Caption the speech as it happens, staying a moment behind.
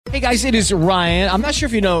Hey guys, it is Ryan. I'm not sure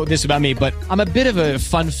if you know this about me, but I'm a bit of a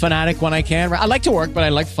fun fanatic when I can. I like to work, but I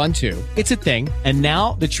like fun too. It's a thing. And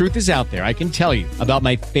now the truth is out there. I can tell you about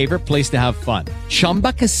my favorite place to have fun.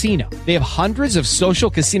 Chumba Casino. They have hundreds of social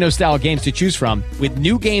casino style games to choose from with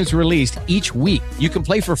new games released each week. You can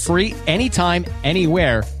play for free anytime,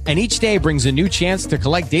 anywhere. And each day brings a new chance to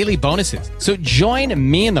collect daily bonuses. So join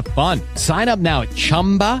me in the fun. Sign up now at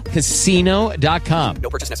ChumbaCasino.com. No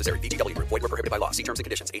purchase necessary. VGW. Void where prohibited by law. See terms and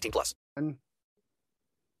conditions. 18+.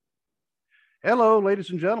 Hello, ladies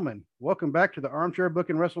and gentlemen. Welcome back to the Armchair Book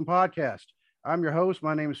and Wrestling Podcast. I'm your host.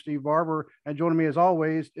 My name is Steve Barber, and joining me as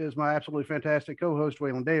always is my absolutely fantastic co-host,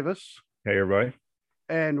 Waylon Davis. Hey, everybody.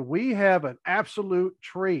 And we have an absolute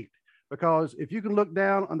treat because if you can look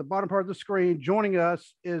down on the bottom part of the screen, joining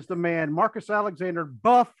us is the man, Marcus Alexander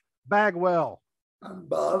Buff Bagwell. I'm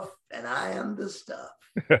Buff, and I am the stuff.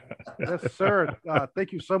 Yes, sir.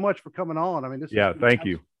 Thank you so much for coming on. I mean, thank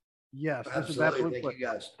you. Yes, absolutely. This is absolutely. Thank you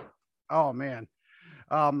guys. Oh man.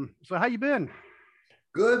 So how you been?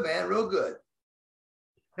 Good, man. Real good.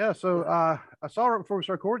 Yeah. So I saw right before we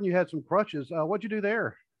started recording, you had some crutches. What'd you do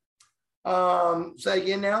there? Say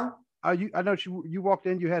again now. I know you walked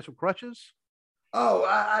in. You had some crutches. Oh,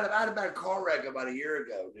 I had about a car wreck about a year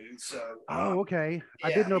ago, dude. So. Okay. Yeah,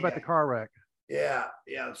 I did know about the car wreck. Yeah.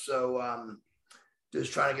 So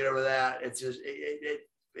just trying to get over that. It's just it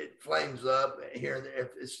flames up here and there.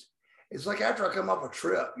 It's like after I come off a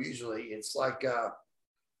trip. Usually, it's like it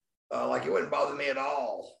wouldn't bother me at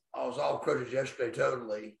all. I was all crutches yesterday,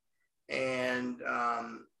 totally, and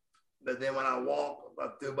but then when I walk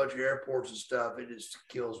up through a bunch of airports and stuff, it just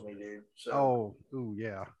kills me, dude. So.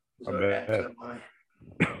 Yeah. So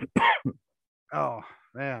Oh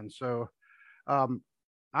man. So,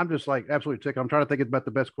 I'm just like absolutely tickled. I'm trying to think about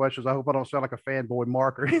the best questions. I hope I don't sound like a fanboy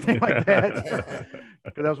Mark or anything like that.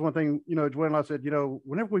 Because that was one thing, Dwayne and I said,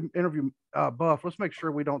 whenever we interview Buff, let's make sure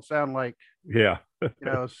we don't sound like,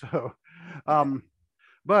 so,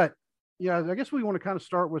 but yeah, I guess we want to kind of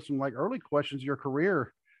start with some like early questions of your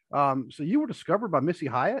career. So you were discovered by Missy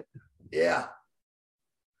Hyatt. Yeah.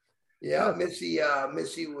 Missy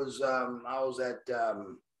was, I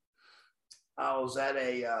was at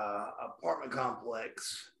a apartment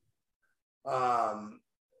complex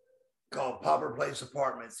called Popper Place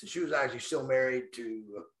Apartments. She was actually still married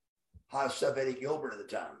to hot stuff Eddie Gilbert at the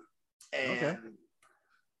time. And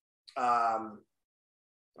I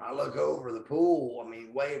look over the pool,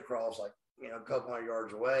 way across, like, a couple hundred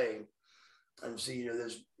yards away, and see,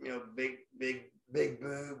 this, big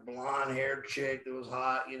boob, blonde haired chick that was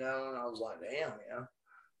hot, and I was like, damn,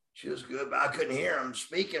 she was good, but I couldn't hear him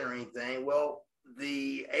speaking or anything. Well,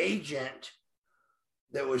 the agent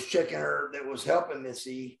that was checking her, that was helping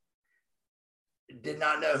Missy, did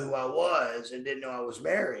not know who I was and didn't know I was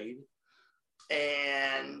married.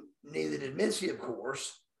 And neither did Missy, of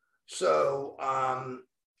course. So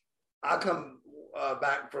I come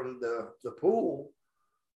back from the pool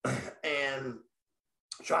and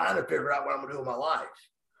trying to figure out what I'm going to do with my life.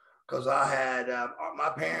 Because I had my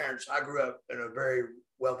parents, I grew up in a very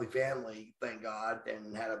wealthy family, thank God,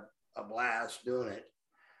 and had a blast doing it.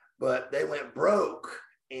 But they went broke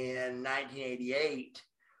in 1988,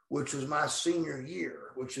 which was my senior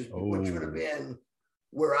year, which would have been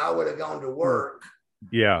where I would have gone to work.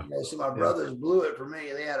 Yeah. So my brothers blew it for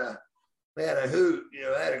me. They had a hoot, they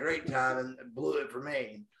had a great time and blew it for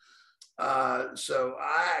me. So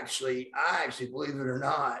I actually, believe it or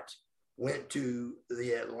not, went to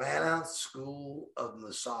the Atlanta School of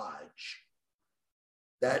Massage.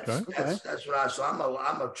 That's what I saw.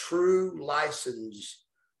 I'm a true licensed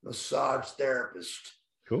massage therapist.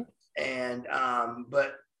 Cool. And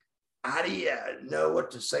but how do you know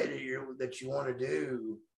what to say to you that you want to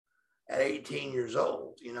do at 18 years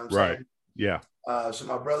old? You know what I'm saying? Yeah. So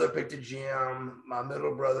my brother picked a gym. My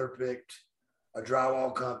middle brother picked a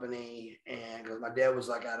drywall company, and because my dad was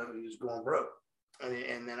like, he was going broke, and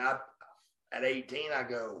then at 18 I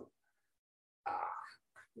go,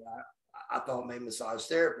 I thought maybe massage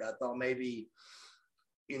therapy. I thought maybe,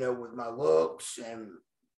 with my looks and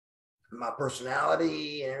my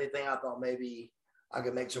personality and everything, I thought maybe I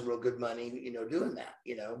could make some real good money, doing that,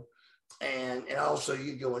 and also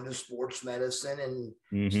you go into sports medicine and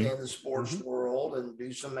stay in the sports world and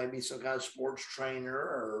do some kind of sports trainer,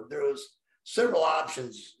 or there was several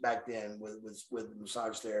options back then with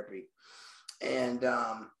massage therapy. And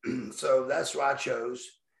so that's what I chose.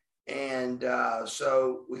 And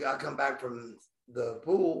so I come back from the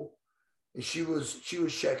pool, and she was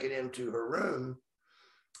checking into her room,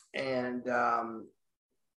 and I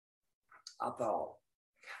thought,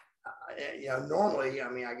 normally,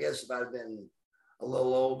 I guess if I'd been a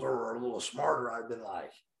little older or a little smarter, I'd been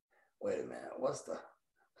like, wait a minute, what's the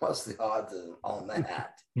odds on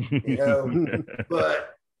that? You know,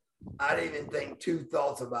 but I didn't even think two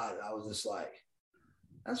thoughts about it. I was just like,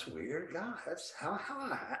 that's weird. God, that's how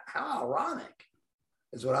ironic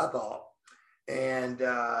is what I thought. And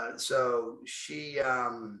so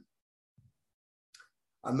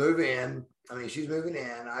I move in. I mean, she's moving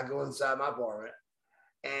in. I go inside my apartment.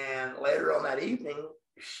 And later on that evening,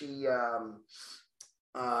 she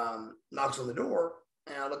knocks on the door.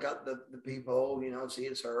 And I look out the peephole, you know, see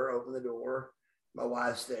it's her, open the door. My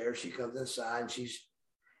wife's there. She comes inside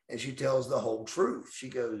and she tells the whole truth. She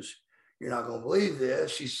goes, "You're not going to believe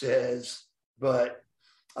this." She says, "But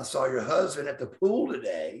I saw your husband at the pool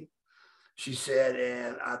today." She said,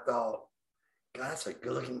 and I thought, God, that's a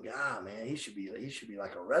good looking guy, man. He should be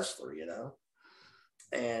like a wrestler, you know?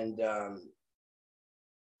 And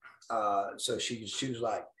so she was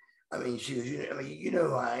like, I mean, she goes, you know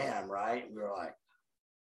who I am, right? And we were like,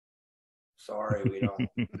 sorry, we don't.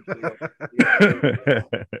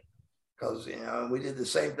 Because, you know, we did the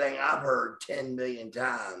same thing I've heard 10 million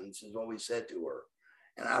times is what we said to her.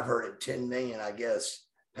 And I've heard it 10 million, I guess,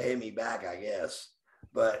 pay me back, I guess.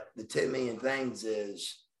 But the 10 million things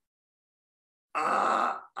is,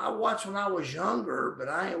 I watched when I was younger, but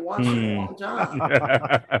I ain't watched in a long time.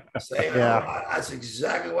 That's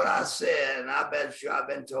exactly what I said. And I bet you I've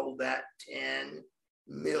been told that 10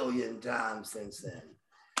 million times since then.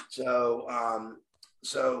 So,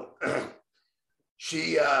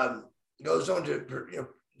 she goes on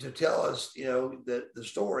to tell us, you know, the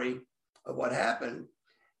story of what happened.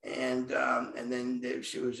 And then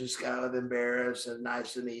she was just kind of embarrassed and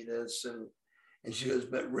nice to meet us. And she goes,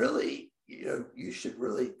 but really, you know, you should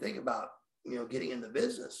really think about, you know, getting in the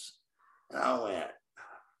business. And I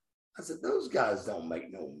said, those guys don't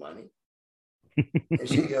make no money. And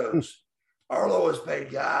she goes, our lowest paid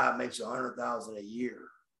guy makes $100,000 a year.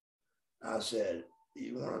 I said,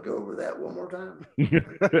 you want to go over that one more time?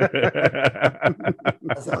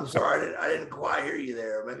 I said, I'm sorry, I didn't quite hear you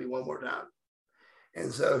there. Maybe one more time.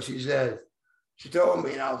 And so she said, she told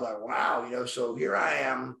me, and I was like, wow, you know, so here I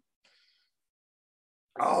am,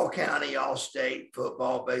 all county, all state,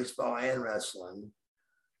 football, baseball, and wrestling.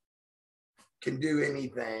 Can do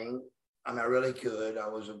anything. I mean, I really could. I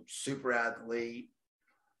was a super athlete,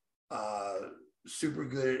 super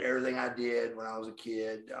good at everything I did when I was a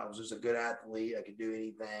kid. I was just a good athlete. I could do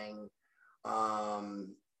anything.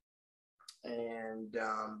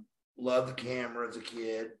 Loved the camera as a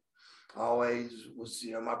kid. Always was,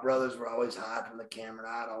 you know, my brothers were always hiding from the camera,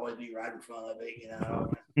 and I'd always be right in front of it, you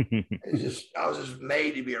know. I was just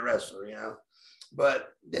made to be a wrestler, you know, but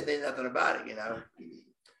didn't think nothing about it, you know.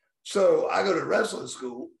 So I go to wrestling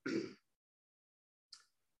school,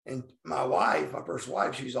 and my wife, my first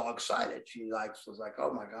wife, she's all excited. She was like,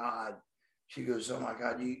 oh my God. She goes, oh my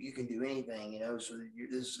God, you can do anything, you know, so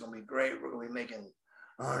this is going to be great. We're going to be making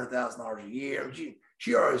 $100,000 a year.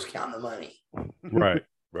 She always counting the money. Right.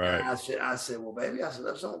 And I said, well, baby,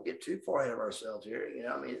 let's don't get too far ahead of ourselves here. You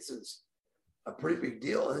know, I mean, this is a pretty big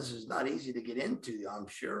deal. This is not easy to get into, I'm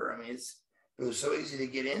sure. I mean, it was so easy to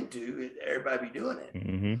get into, everybody be doing it.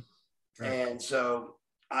 Mm-hmm. Right. And so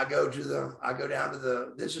I go down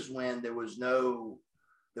to this is when there was no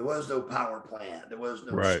power plant. There was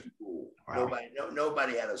no school. Wow.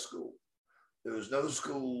 Nobody had a school. There was no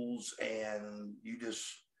schools, and you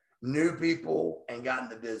just knew people and got in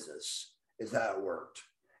the business is how it worked.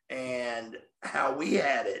 And how we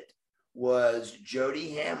had it was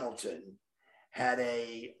Jody Hamilton had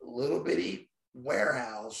a little bitty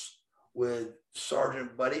warehouse with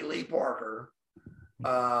Sergeant Buddy Lee Parker,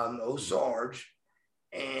 Sarge,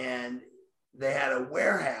 and they had a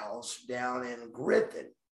warehouse down in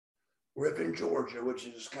Griffin, Georgia, which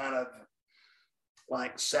is kind of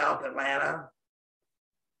like South Atlanta,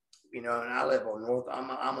 you know, and I live on I'm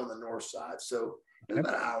on the north side. So it's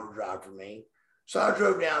about an hour drive for me. So I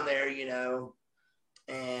drove down there, you know,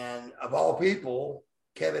 and of all people,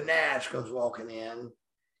 Kevin Nash comes walking in.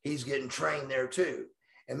 He's getting trained there too.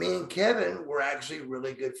 And me and Kevin were actually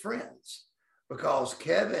really good friends because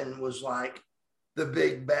Kevin was like the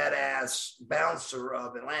big badass bouncer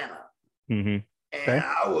of Atlanta. Mm-hmm. And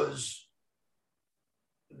I was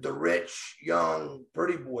the rich, young,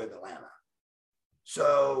 pretty boy of Atlanta.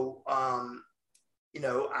 So, you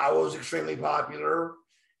know, I was extremely popular,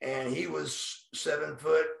 and he was 7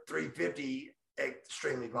 foot, 350,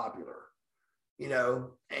 extremely popular, you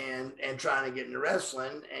know, and trying to get into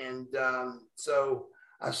wrestling. And so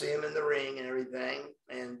I see him in the ring and everything.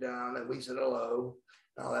 And we said hello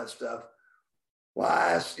and all that stuff. Well,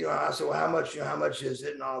 I asked, you know, I said, well, how much is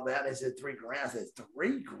it and all that? And they said $3,000. I said,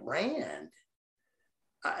 $3,000.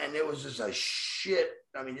 And it was just a shit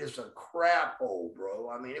just a crap hole, bro.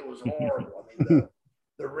 I mean, it was horrible. I mean,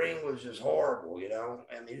 the ring was just horrible, you know.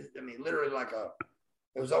 I mean, literally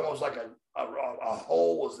it was almost like a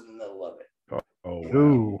hole was in the middle of it. Oh, You know,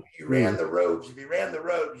 Ooh. you ran the ropes. If you ran the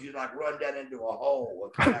ropes, you'd like run down into a hole.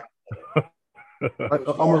 And come back. It was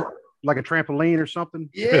Almost horrible. like a trampoline or something.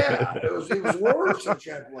 Yeah, it was worse than a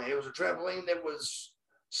trampoline. It was a trampoline that was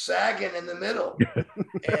sagging in the middle.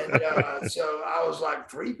 And so I was like,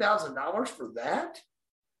 $3,000 for that?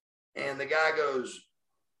 And the guy goes,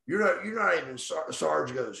 you're not even,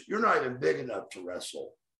 Sarge goes, you're not even big enough to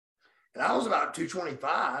wrestle. And I was about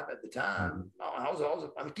 225 at the time.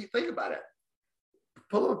 I mean, think about it.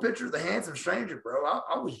 Pull up a picture of the handsome stranger, bro.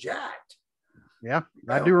 I was jacked. Yeah,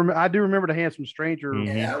 I do remember the Handsome Stranger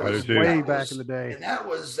way back in the day. And that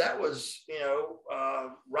was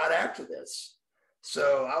right after this.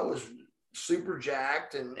 So I was super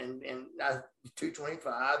jacked and I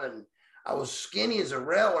 225, and I was skinny as a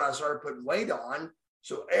rail when I started putting weight on.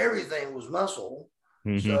 So everything was muscle.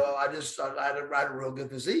 So I had a real good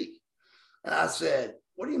physique. And I said,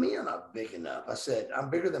 what do you mean I'm not big enough? I said, I'm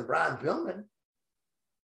bigger than Brian Pillman.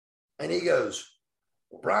 And he goes,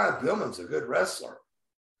 well, Brian Pillman's a good wrestler.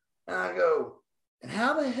 And I go, and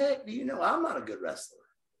how the heck do you know I'm not a good wrestler?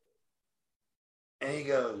 And he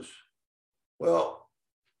goes, well,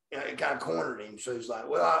 it kind of cornered him. So he's like,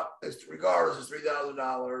 well, it's regardless, it's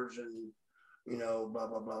 $3,000 and, blah,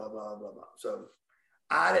 blah, blah, blah, blah, blah. So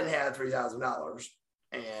I didn't have $3,000.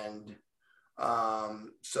 And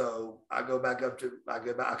so I drive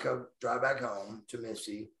back home to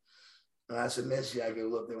Missy. And I said, Missy, I go,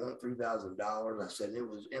 look, they want $3,000. I said, and it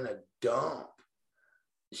was in a dump.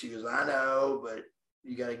 She goes, I know, but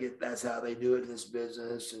you got to that's how they do it in this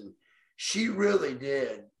business. And she really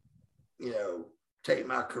did, take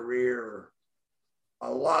my career a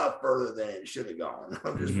lot further than it should have gone.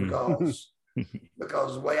 Just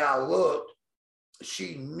because the way I looked,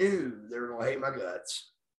 she knew they were going to hate my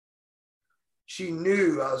guts. She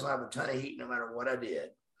knew I was going to have a ton of heat no matter what I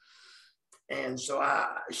did. And so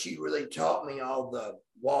she really taught me all the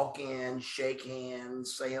walk in, shake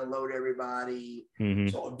hands, say hello to everybody.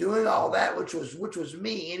 So doing all that, which was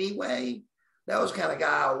me anyway, that was the kind of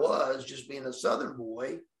guy I was, just being a Southern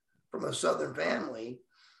boy from a Southern family.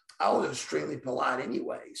 I was extremely polite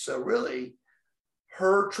anyway. So really,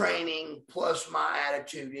 her training plus my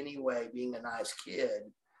attitude anyway, being a nice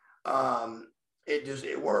kid,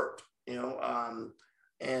 it worked,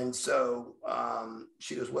 And so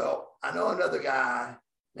she goes, well, I know another guy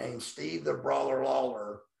named Steve the Brawler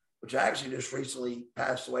Lawler, which actually just recently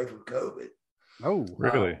passed away from COVID. Oh,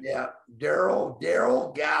 really? Yeah. Daryl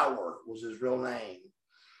Gower was his real name.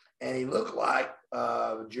 And he looked like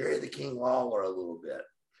Jerry the King Lawler a little bit.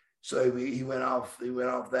 So he went off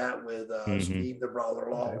that with Steve the Brawler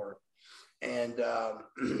Lawler. And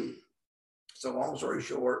so long story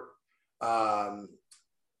short,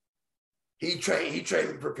 he trained me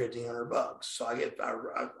for $1,500. So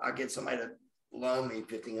I get somebody to loan me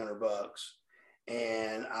 $1,500,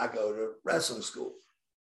 and I go to wrestling school.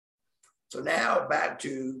 So now back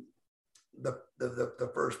to the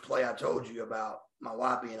first play I told you about, my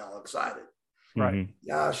wife being all excited. Right.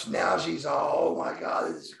 Now she's all, oh my God,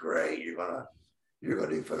 this is great. You're gonna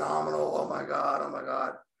do phenomenal. Oh my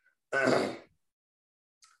God.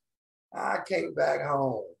 I came back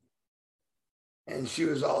home. And she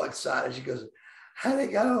was all excited. She goes, how'd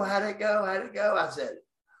it go? I said,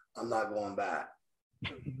 I'm not going back.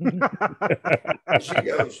 And she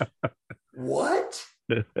goes, what?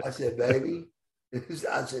 I said, baby, this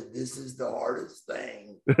is the hardest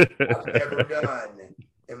thing I've ever done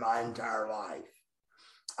in my entire life.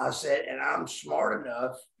 I said, and I'm smart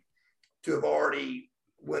enough to have already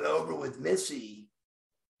went over with Missy,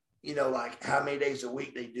 like how many days a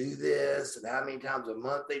week they do this and how many times a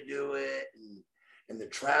month they do it. And the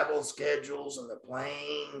travel schedules and the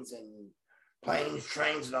planes,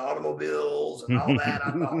 trains, and automobiles and all that.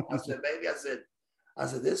 I said, baby, I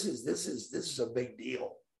said, this is a big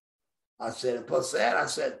deal. I said, and plus that, I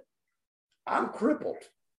said, I'm crippled.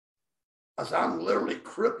 I said, I'm literally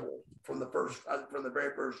crippled from the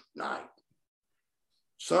very first night.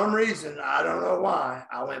 Some reason, I don't know why,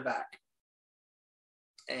 I went back.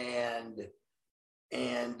 And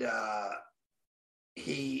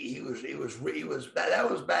he was that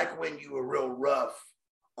was back when you were real rough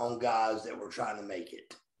on guys that were trying to make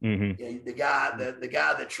it. The guy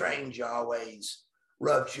that trained you always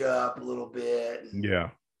roughed you up a little bit and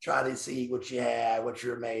try to see what you had, what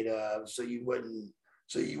you're made of, so you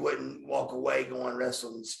wouldn't walk away going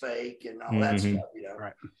wrestling's fake and all that stuff,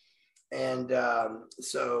 Right. And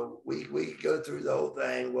so we go through the whole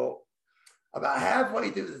thing. Well, About halfway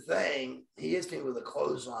through the thing, he hits me with a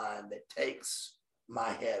clothesline that takes my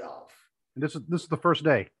head off. And this is the first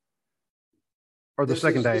day, or the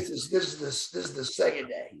second day. This is the second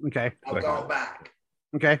day. Okay. I've gone back.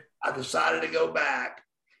 Okay. I decided to go back,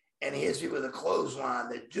 and he hits me with a clothesline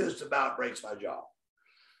that just about breaks my jaw.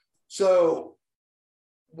 So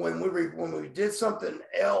when we did something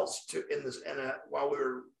else while we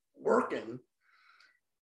were working,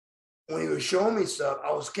 when he was showing me stuff,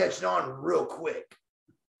 I was catching on real quick.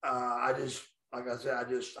 Like I said,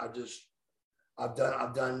 I've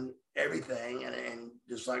done everything, and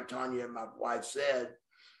just like Tanya, my wife, said,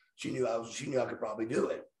 she knew I could probably do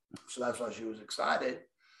it. So that's why she was excited.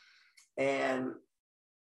 And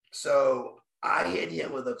so I hit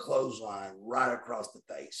him with a clothesline right across the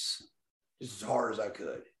face, just as hard as I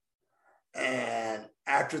could. And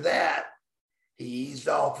after that, he eased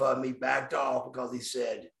off of me, backed off, because he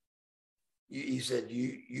said,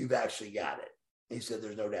 you've actually got it. He said,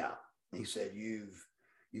 there's no doubt. He said,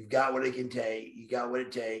 you've got what it can take. You got what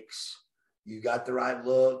it takes. You got the right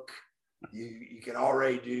look. You can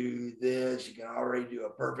already do this. You can already do a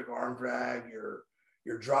perfect arm drag.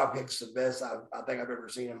 Your drop kick's the best I think I've ever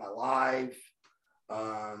seen in my life.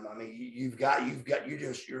 I mean,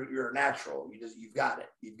 you're a natural. You've got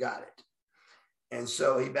it. And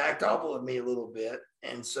so he backed off with me a little bit.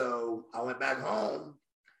 And so I went back home,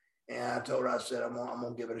 and I told her, I said, I'm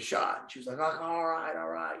gonna give it a shot. She was like, oh, all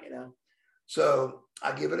right, you know. So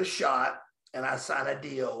I give it a shot, and I signed a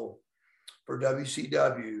deal for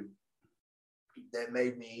WCW that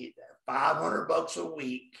made me $500 a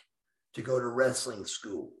week to go to wrestling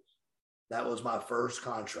school. That was my first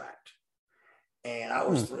contract. And I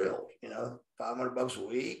was thrilled, you know, $500 a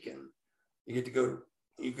week, and you get to go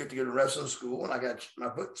to wrestling school, and I got my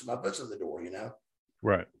foot's in the door, you know?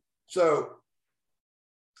 Right. So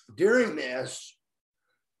during this,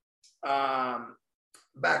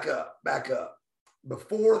 back up.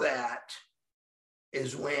 Before that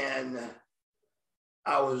is when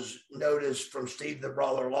I was noticed from Steve the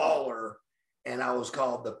Brawler Lawler, and I was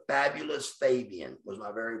called the Fabulous Fabian, was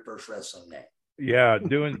my very first wrestling name. Yeah,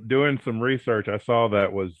 doing some research, I saw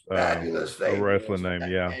that was Fabulous a Fabian, wrestling name.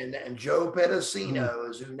 Yeah, and Joe Pedicino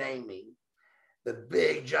is who named me. The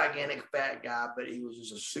big, gigantic, fat guy, but he was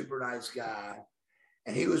just a super nice guy.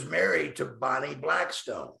 And he was married to Bonnie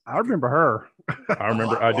Blackstone. I remember her.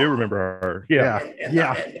 I do remember her. Yeah.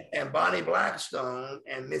 And Bonnie Blackstone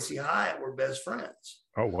and Missy Hyatt were best friends.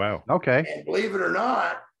 Oh, wow. Okay. And believe it or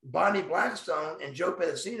not, Bonnie Blackstone and Joe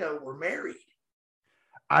Pedicino were married.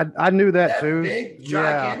 I knew that too. Big,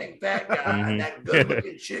 gigantic, fat guy and that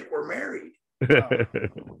good-looking chick were married.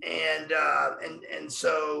 And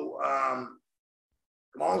so,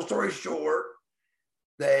 long story short,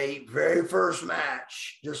 they very first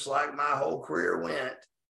match, just like my whole career went,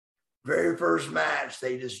 very first match,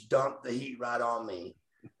 they just dumped the heat right on me.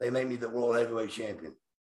 They made me the world heavyweight champion.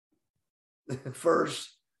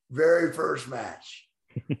 Very first match.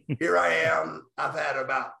 Here I am. I've had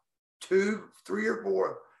about two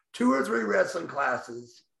or three wrestling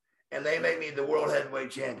classes, and they make me the world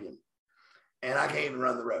heavyweight champion. And I can't even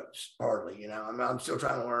run the ropes, hardly. You know, I'm still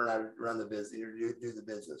trying to learn how to run the business, or do the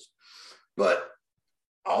business. But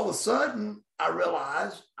all of a sudden, I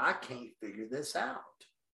realized I can't figure this out.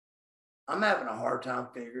 I'm having a hard time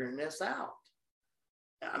figuring this out.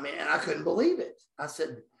 I mean, and I couldn't believe it. I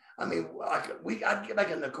said, I'd get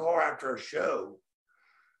back in the car after a show,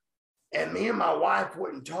 and me and my wife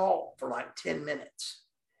wouldn't talk for like 10 minutes.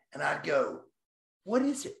 And I'd go, what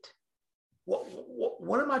is it?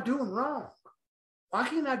 What am I doing wrong? Why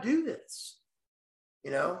can't I do this?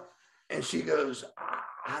 You know? And she goes,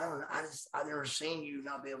 I've never seen you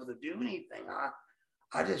not be able to do anything.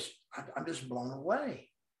 I'm just blown away.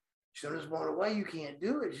 She said, I'm just blown away. You can't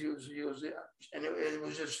do it. She was and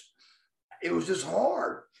it was just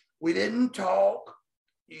hard. We didn't talk.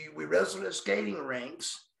 We wrestled at skating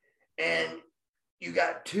rinks, and you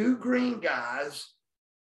got two green guys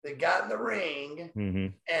that got in the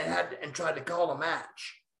ring and tried to call a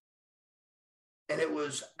match. And it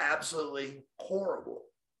was absolutely horrible.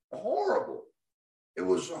 Horrible. It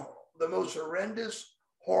was the most horrendous,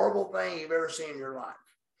 horrible thing you've ever seen in your life.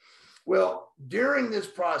 Well, during this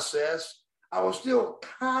process, I was still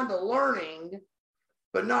kind of learning,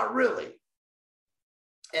 but not really.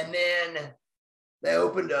 And then they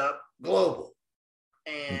opened up Global,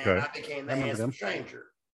 and I became the handsome stranger.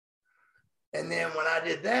 And then when I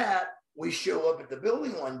did that, we show up at the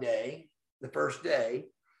building one day, the first day,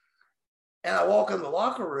 and I walk in the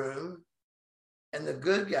locker room, and the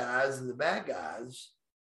good guys and the bad guys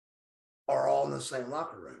are all in the same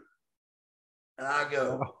locker room. And I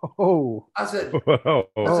go, I said,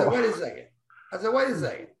 wait a second. I said, wait a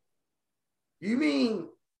second. You mean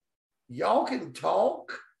y'all can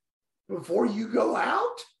talk before you go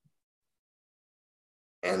out?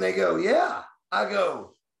 And they go, yeah. I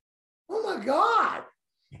go, oh my God.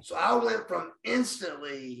 So I went from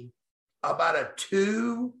instantly about a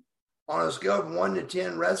 2 on a scale of 1 to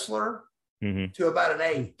 10 wrestler to about an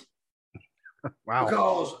 8. Wow.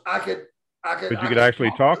 Because I could. But you could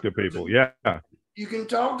actually talk to people. Yeah. You can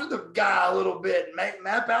talk to the guy a little bit,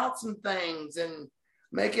 map out some things and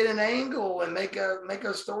make it an angle and make a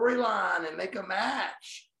storyline and make a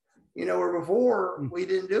match. Where before we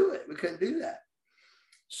didn't do it. We couldn't do that.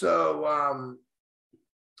 So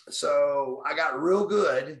so I got real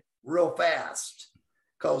good real fast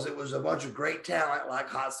because it was a bunch of great talent like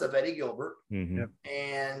Hot Stuff Eddie Gilbert.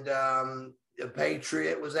 And the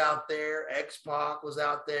Patriot was out there. X-Pac was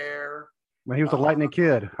out there. Well, he was a lightning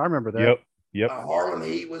kid. I remember that. Yep. Harlem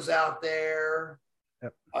Heat was out there.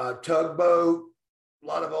 Yep. Tugboat, a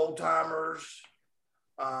lot of old timers.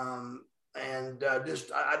 I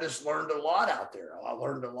just learned a lot out there. I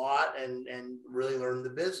learned a lot and really learned the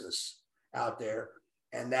business out there.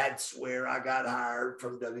 And that's where I got hired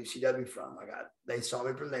from WCW from. They saw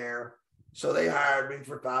me from there. So they hired me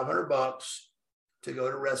for $500 to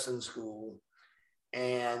go to wrestling school.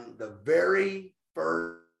 And the very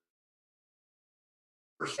first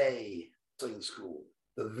day wrestling school,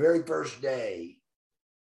 the very first day,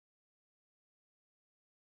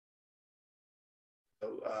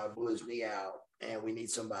 blew his knee out, and we need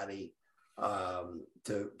somebody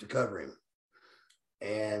to cover him.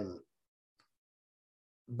 And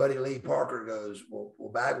Buddy Lee Parker goes, well,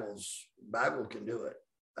 Bagwell can do it.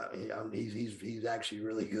 I mean, he's actually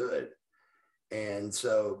really good. And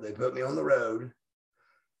so they put me on the road,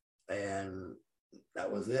 and that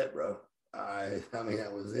was it, bro. I mean,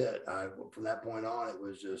 that was it. From that point on, it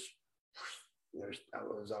was just, I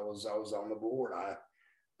was on the board.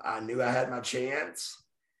 I knew I had my chance,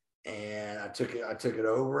 and I took it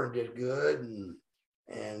over and did good,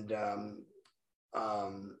 and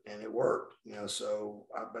it worked, So,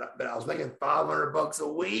 but I was making $500 a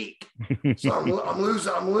week, so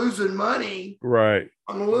I'm losing money. Right.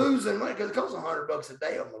 I'm losing money because it costs $100 a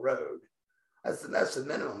day on the road. That's the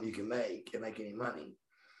minimum you can make any money.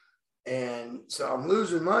 And so I'm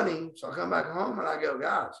losing money. So I come back home and I go,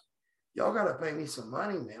 guys, y'all got to pay me some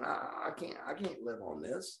money, man. I can't live on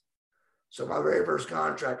this. So my very first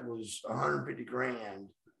contract was $150,000,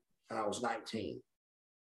 and I was 19.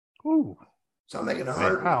 Ooh. So I'm making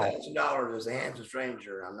 $100,000 as a handsome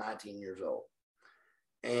stranger. I'm 19 years old.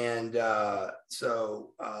 And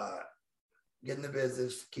so getting the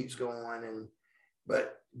business keeps going.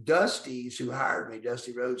 But Dusty's who hired me,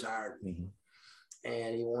 Dusty Rhodes hired me.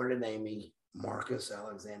 And he wanted to name me Marcus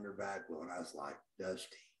Alexander Bagwell. And I was like,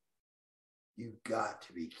 Dusty, you've got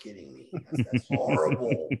to be kidding me. That's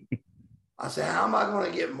horrible. I said, how am I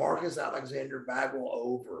going to get Marcus Alexander Bagwell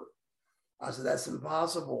over? I said, that's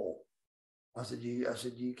impossible. I said,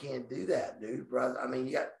 you can't do that, dude. I mean,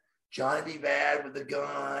 you got Johnny B. Bad with the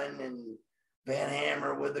gun and Van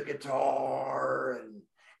Hammer with the guitar, and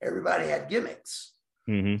everybody had gimmicks,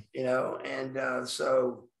 And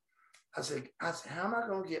so I said, how am I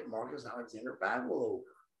going to get Marcus Alexander Bagwell over?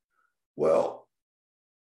 Well,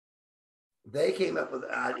 they came up with,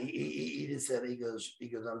 he just said, he goes,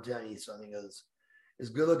 I'm telling you something. He goes, as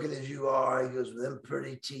good looking as you are, he goes, with them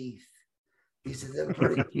pretty teeth. He said, them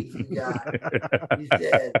pretty teeth you got.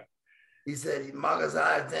 He said, Marcus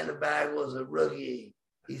Alexander Bagwell was a rookie.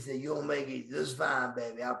 He said, you'll make it just fine,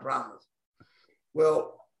 baby. I promise.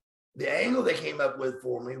 Well, the angle they came up with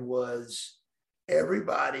for me was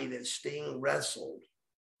everybody that Sting wrestled,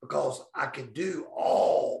 because I could do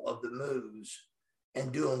all of the moves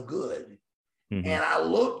and do them good. And I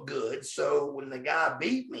looked good. So when the guy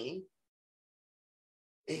beat me,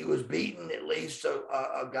 he was beating at least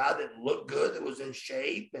a guy that looked good, that was in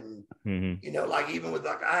shape. And, like even with,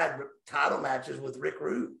 I had title matches with Rick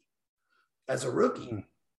Rude as a rookie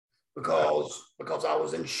because I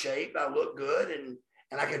was in shape. I looked good and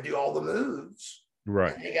I could do all the moves.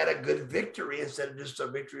 Right. And he got a good victory instead of just a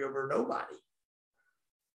victory over nobody.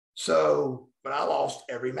 So, but I lost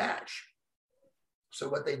every match. So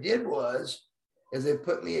what they did is they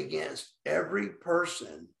put me against every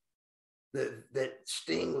person that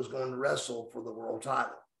Sting was going to wrestle for the world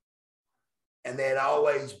title. And they'd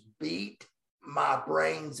always beat my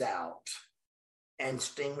brains out, and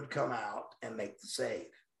Sting would come out and make the save.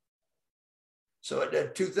 So it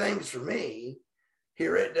did two things for me.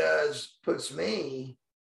 Here it puts me,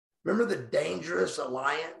 remember the Dangerous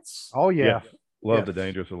Alliance? Oh, yeah. Yes. Love the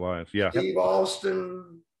Dangerous Alliance. Yeah. Steve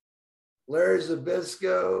Austin, Larry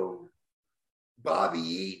Zbyszko, Bobby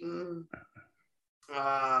Eaton,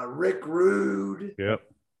 Rick Rude. Yep.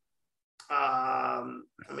 Arn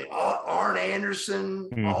Anderson,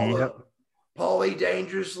 all Mhm. the Paulie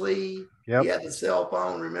Dangerously. Yep. He had the cell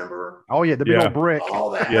phone, remember? Oh yeah, the big Yeah. old brick.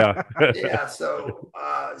 All that. Yeah. Yeah. So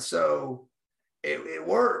it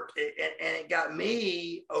worked. And it got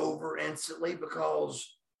me over instantly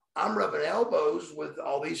because I'm rubbing elbows with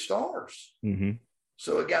all these stars. Mhm.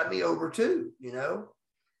 So it got me over too, even though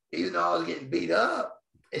I was getting beat up,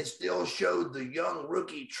 it still showed the young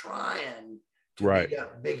rookie trying to Right. beat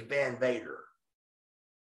up Big Van Vader,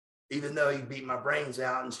 even though he beat my brains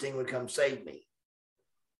out and Sting would come save me.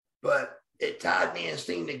 But it tied me and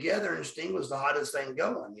Sting together, and Sting was the hottest thing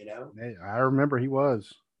going, Hey, I remember he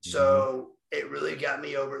was. So it really got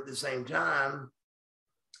me over at the same time.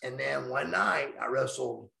 And then one night I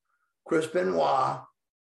wrestled Chris Benoit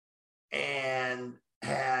and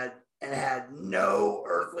had no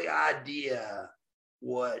earthly idea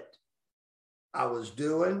what I was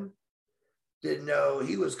doing. Didn't know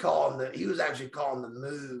he was actually calling the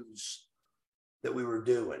moves that we were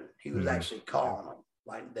doing. He was actually calling them,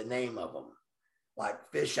 like the name of them,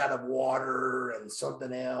 like fish out of water and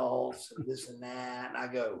something else and this and that. And I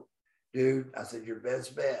go, dude, I said, your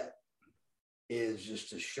best bet is just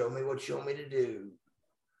to show me what you want me to do,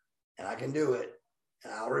 and I can do it,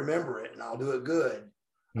 and I'll remember it, and I'll do it good.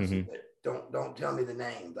 I said, but don't tell me the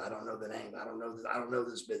names. I don't know the name. I don't know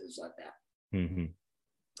this business like that. Mm-hmm.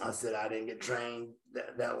 I said, I didn't get trained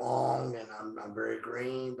that long, and I'm very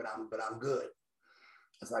green, but I'm good.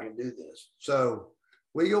 I said, I can do this. So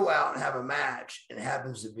we go out and have a match, and it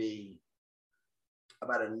happens to be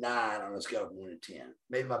about a 9 on a scale of 1 to 10.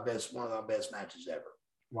 Maybe one of my best matches ever.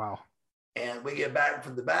 Wow. And we get back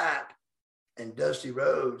from the back, and Dusty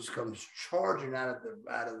Rhodes comes charging out of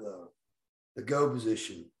the go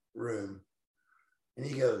position room, and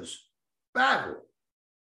he goes, Bagwell.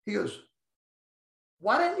 He goes,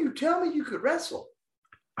 why didn't you tell me you could wrestle?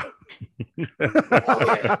 I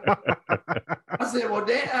said, well,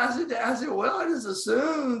 Dan, I said, well, I just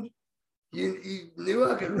assumed you knew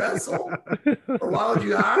I could wrestle, or why would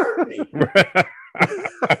you hire me? I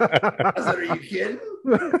said, are you kidding?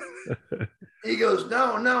 He goes,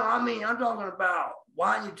 no, I mean, I'm talking about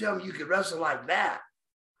why didn't you tell me you could wrestle like that?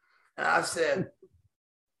 And I said,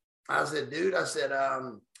 dude, I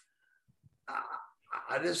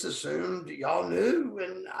just assumed y'all knew,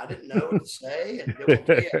 and I didn't know what to say. And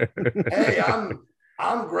hey,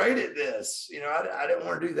 I'm great at this. I didn't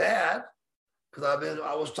want to do that because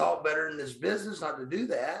I was taught better in this business not to do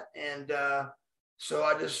that. And so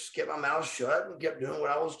I just kept my mouth shut and kept doing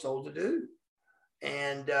what I was told to do.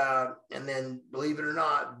 And then, believe it or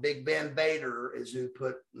not, Big Ben Vader is who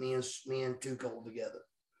put me and Tuchel together.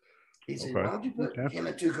 He said, why don't you put him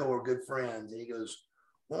and Tuchel are good friends? And he goes,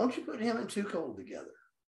 why don't you put him and Tuchel together?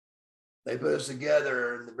 They put us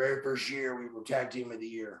together in the very first year. We were tag team of the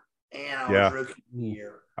year, and I was rookie of the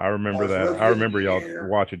year. I remember that. I remember y'all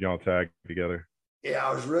watching y'all tag together. Yeah,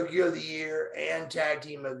 I was rookie of the year and tag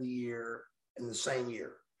team of the year in the same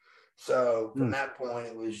year. So from that point,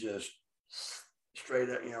 it was just straight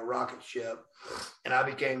up, rocket ship. And I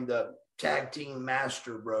became the tag team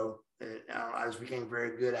master, bro. And I just became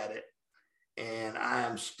very good at it. And I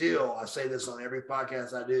am still, I say this on every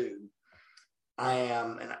podcast I do, I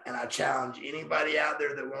am, and I challenge anybody out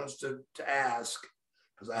there that wants to ask,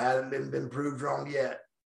 because I haven't been proved wrong yet,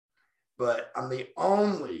 but I'm the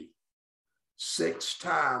only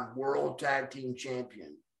 6-time world tag team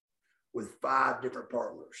champion with 5 different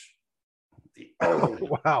partners. The only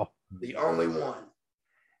Wow. The only one.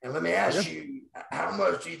 And let me ask you, how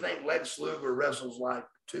much do you think Lex Luger wrestles like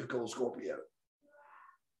Tuchel Scorpio?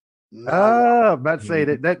 About to say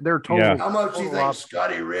that they're total. Yeah. How much do you think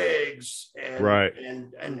Scotty Riggs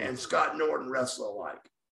and Scott Norton wrestle alike?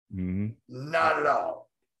 Mm-hmm. Not at all.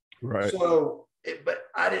 Right. So, but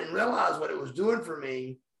I didn't realize what it was doing for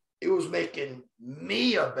me. It was making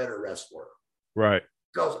me a better wrestler. Right.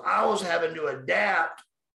 Because I was having to adapt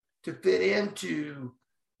to fit into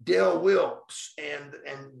Dale Wilkes and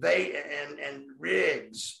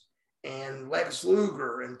Riggs and Lex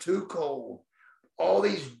Luger and Tuchel, all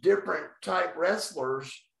these different type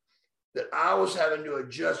wrestlers that I was having to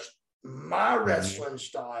adjust my wrestling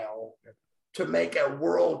style to make a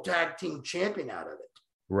world tag team champion out of it.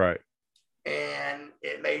 Right. And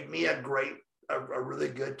it made me a really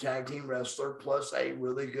good tag team wrestler, plus a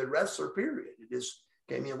really good wrestler, period. It just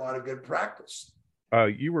gave me a lot of good practice.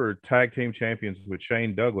 You were tag team champions with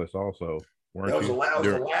Shane Douglas also, weren't you? That was the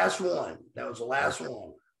last one. That was the last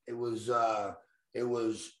one. It was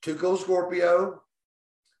Tuchel Scorpio.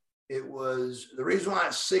 It was the reason why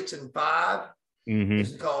it's 6 and 5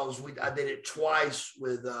 is because I did it twice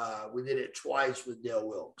with Dale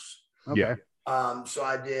Wilkes. Okay. So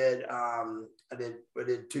I did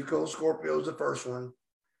 2 Cold Scorpios the first one,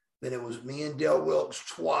 then it was me and Dale Wilkes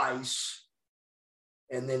twice,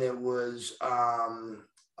 and then it was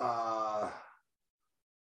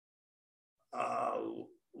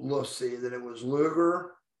let's see, then it was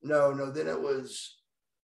Luger. No, then it was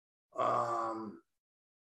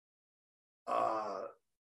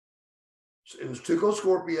so it was 2 Cold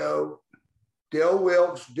Scorpio, Dale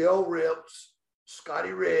Wilkes, Dale Rips,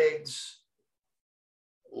 Scotty Riggs,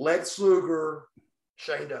 Lex Luger,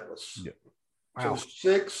 Shane Douglas. Yeah. Wow. So it was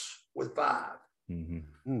 6 with 5.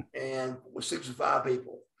 Mm-hmm. And with 6 with 5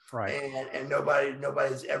 people. Right. And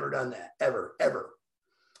nobody's ever done that, ever.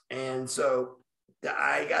 And so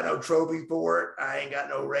I ain't got no trophy for it. I ain't got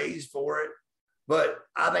no raise for it. But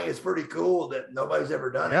I think it's pretty cool that nobody's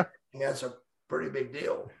ever done it. And that's a pretty big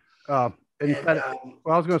deal. Well,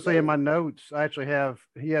 I was going to say in my notes, I actually have,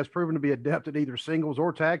 he has proven to be adept at either singles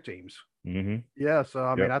or tag teams. Mm-hmm. Yeah. So,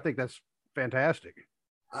 I mean, I think that's fantastic.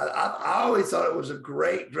 I always thought it was a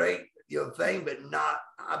great, thing, but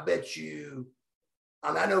I bet you,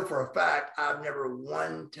 I know for a fact, I've never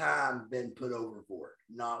one time been put over for it.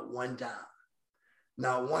 Not one time.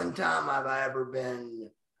 Not one time have I ever been,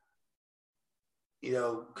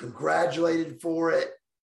 congratulated for it.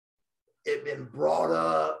 It been brought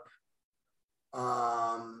up,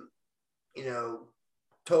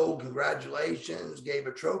 told congratulations, gave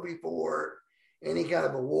a trophy for it, any kind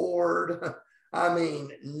of award. I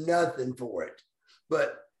mean, nothing for it.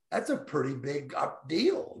 But that's a pretty big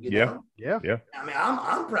deal, you know? Yeah. I mean,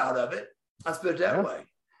 I'm proud of it. Let's put it that way.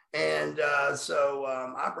 And so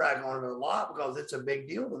I brag on it a lot because it's a big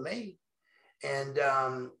deal to me. And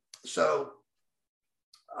so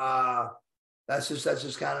that's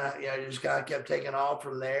just kind of, just kind of kept taking off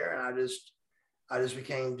from there. And I just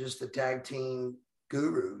became just the tag team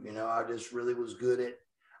guru. I just really was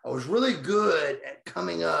I was really good at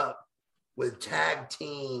coming up with tag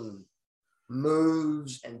team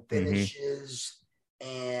moves and finishes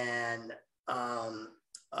and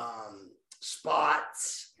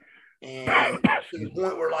spots, and to the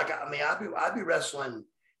point where, like, I mean, I'd be wrestling.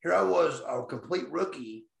 Here I was, a complete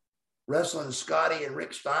rookie, wrestling Scotty and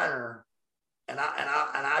Rick Steiner, and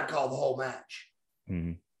I'd call the whole match.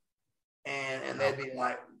 Mm-hmm. And they'd be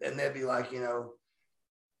like, that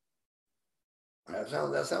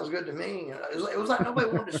sounds good to me. It was like nobody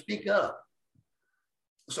wanted to speak up.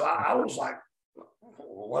 So I was like,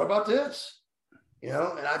 well, what about this? And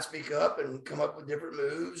I'd speak up and come up with different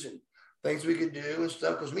moves and things we could do and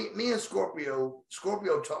stuff. Because me and Scorpio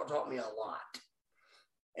taught me a lot.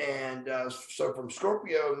 And so from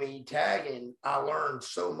Scorpio, me tagging, I learned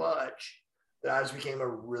so much that I just became a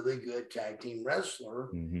really good tag team wrestler.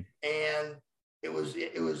 Mm-hmm. And it was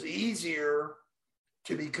easier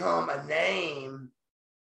to become a name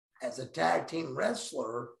as a tag team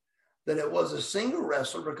wrestler than it was a single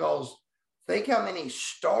wrestler, because think how many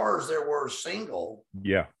stars there were single.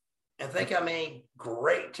 Yeah. And think how many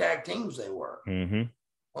great tag teams they were. Mm-hmm.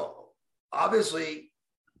 Well, obviously,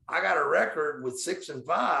 I got a record with 6 and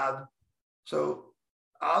 5. So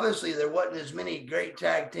obviously there wasn't as many great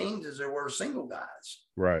tag teams as there were single guys.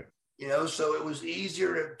 Right. So it was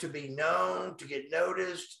easier to be known, to get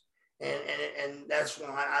noticed. And that's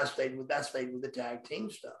why I stayed with the tag team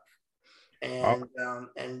stuff. And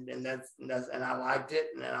and I liked it,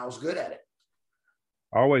 and I was good at it.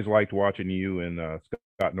 I always liked watching you and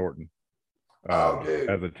Scott Norton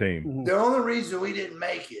as a team. The only reason we didn't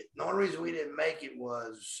make it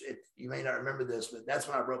was, you may not remember this, but that's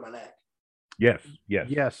when I broke my neck. Yes.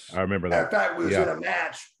 I remember that. In fact, we was in a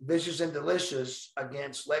match, Vicious and Delicious,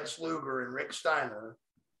 against Lex Luger and Rick Steiner.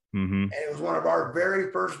 Mm-hmm. And it was one of our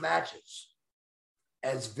very first matches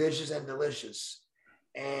as Vicious and Delicious.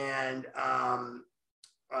 And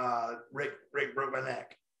Rick broke my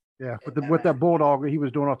neck. Yeah, with that bulldog he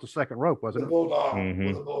was doing off the second rope, wasn't it? Bulldog.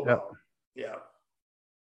 With the bulldog. Yeah.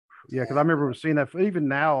 Yeah, because I remember seeing that. Even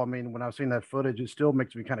now, I mean, when I've seen that footage, it still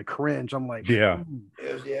makes me kind of cringe. I'm like, it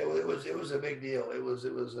was a big deal. It was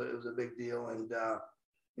a big deal, and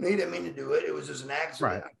he didn't mean to do it. It was just an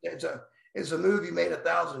accident. Right. It's a move you made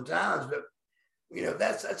 1,000 times, but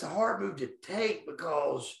that's a hard move to take,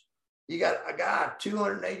 because you got a guy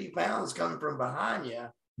 280 pounds coming from behind you.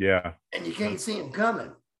 Yeah. And you can't see him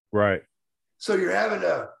coming. Right. So you're having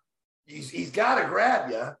to, he's got to grab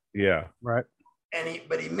you. Yeah. Right.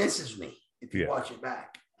 But he misses me. If you watch it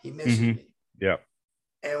back, he misses me. Yeah.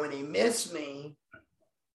 And when he missed me,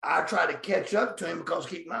 I tried to catch up to him, because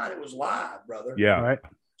keep in mind, it was live, brother. Yeah. Right.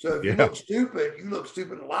 So if you look stupid, you look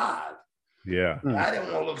stupid live. Yeah. I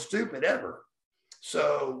didn't want to look stupid ever.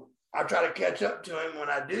 So I try to catch up to him. When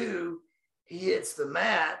I do, he hits the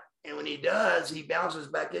mat. And when he does, he bounces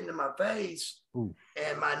back into my face. Ooh.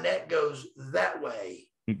 And my neck goes that way.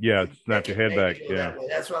 Yeah, snap your head back. Yeah. That way.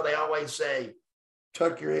 That's why they always say,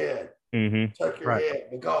 tuck your head. Tuck your head,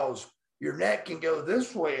 because your neck can go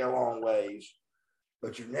this way a long ways,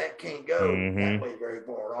 but your neck can't go that way very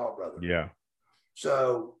far at all, brother. Yeah.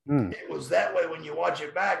 So it was that way. When you watch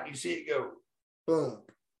it back, you see it go boom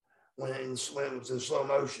when it was in slow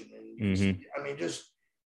motion. And see, I mean, just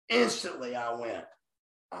instantly I went,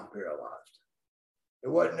 I'm paralyzed. It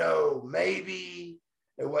wasn't no maybe.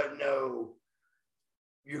 It wasn't no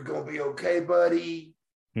you're going to be okay, buddy.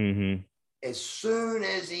 As soon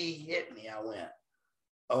as he hit me, I went,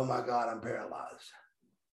 oh my God, I'm paralyzed.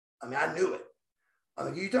 I mean, I knew it. I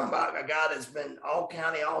mean, you're talking about a guy that's been all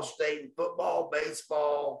county, all state in football,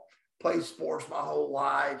 baseball, played sports my whole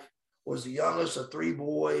life, was the youngest of 3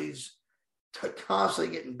 boys,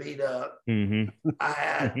 constantly getting beat up. I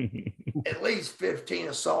had at least 15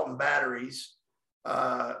 assault and batteries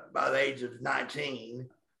by the age of 19,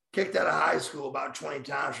 kicked out of high school about 20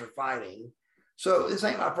 times for fighting. So this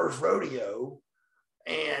ain't my first rodeo.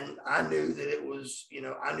 And I knew that it was,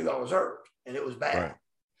 I knew I was hurt and it was bad. Right.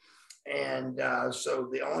 And so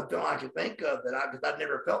the only feeling I could think of because I'd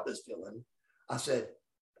never felt this feeling, I said,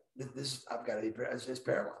 I've got to be paralyzed. It's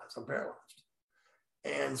paralyzed. I'm paralyzed.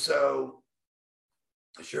 And so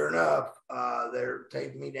sure enough, they're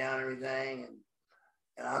taping me down and everything.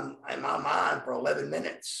 And I'm in my mind for 11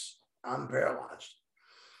 minutes, I'm paralyzed.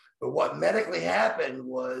 But what medically happened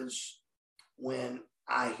was when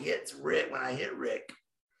I hit Rick,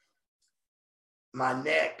 my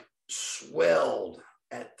neck swelled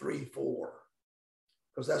at 3-4,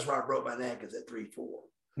 because that's where I broke my neck, is at 3-4.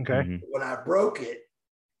 Okay. When I broke it,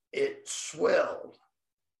 it swelled.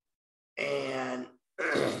 And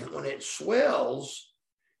when it swells,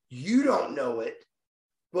 you don't know it,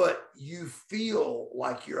 but you feel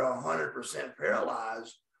like you're 100%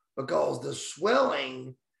 paralyzed, because the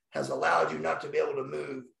swelling has allowed you not to be able to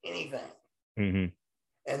move anything. And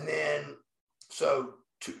then, so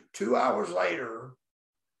 2 hours later,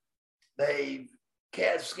 they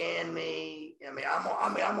CAT scanned me. I mean,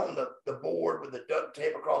 I'm on the board with the duct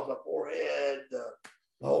tape across my forehead, the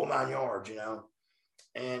whole 9 yards,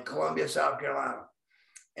 and Columbia, South Carolina.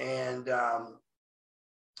 And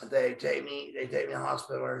they take me to the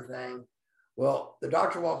hospital and everything. Well, the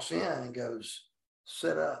doctor walks in and goes,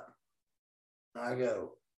 sit up. And I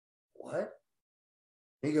go, what?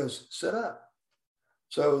 He goes, sit up.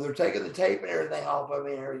 So they're taking the tape and everything off of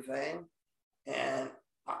me and everything. And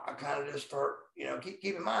I kind of just start, keep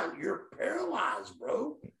in mind, you're paralyzed,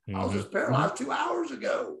 bro. I was just paralyzed 2 hours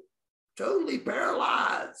ago. Totally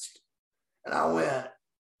paralyzed. And I went,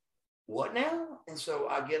 what now? And so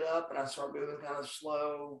I get up and I start moving kind of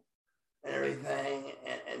slow and everything.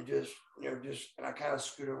 And just, and I kind of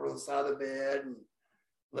scoot over on the side of the bed and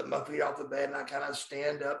let my feet off the bed. And I kind of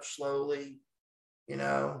stand up slowly, and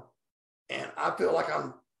I feel like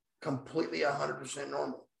I'm completely 100%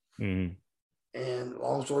 normal. And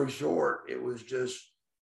long story short, it was just,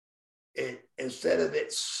 instead of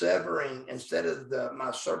it severing, instead of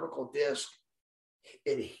my cervical disc,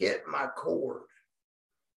 it hit my cord.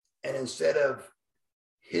 And instead of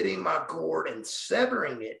hitting my cord and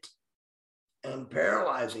severing it and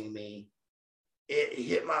paralyzing me, it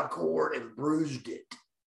hit my cord and bruised it.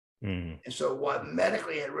 And so what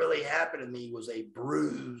medically had really happened to me was I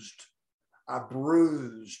bruised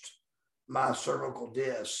my cervical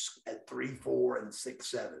disc at 3-4 and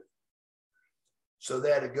 6-7. So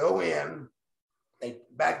they had to go in.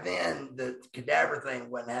 Back then, the cadaver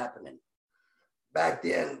thing wasn't happening. Back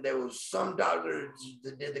then, there was some doctors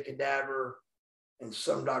that did the cadaver and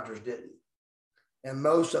some doctors didn't. And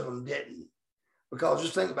most of them didn't. Because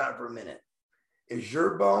just think about it for a minute. Is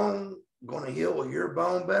your bone going to heal with your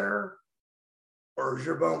bone better? Or is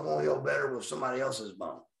your bone going to heal better with somebody else's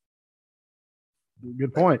bone?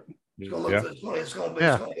 Good point. It's going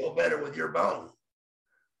to heal better with your bone.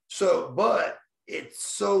 So, but it's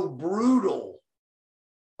so brutal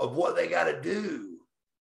of what they got to do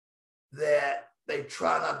that they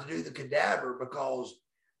try not to do the cadaver, because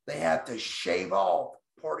they have to shave off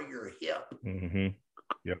part of your hip.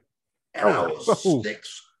 Yep. And I was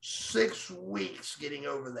 6 weeks getting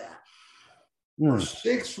over that. For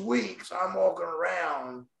 6 weeks, I'm walking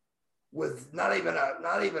around with not even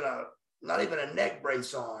a neck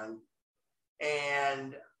brace on,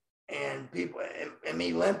 and people and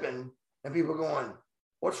me limping, and people going,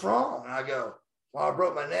 what's wrong? And I go, well, I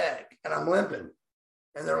broke my neck and I'm limping.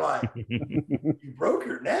 And they're like, you broke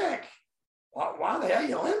your neck? Why the hell are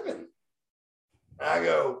you limping? And I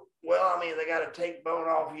go, well, I mean, they got to take bone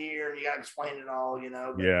off here and you got to explain it all,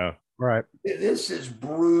 But Yeah. Right. this is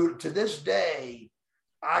brutal. To this day,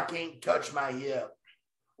 I can't touch my hip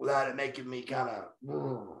without it making me kind of,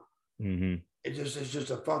 Mm-hmm. it's just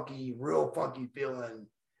a real funky feeling.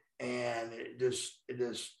 And it just,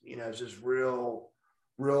 it's just real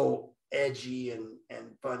edgy and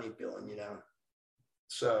funny feeling,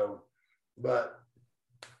 So, but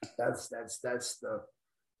that's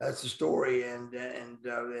the story. And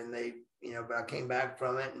they, but I came back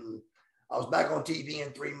from it and I was back on TV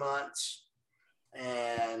in 3 months.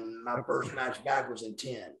 And my first match back was in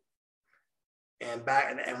 10. And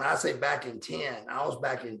when I say back in 10, I was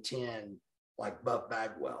back in 10 like Buff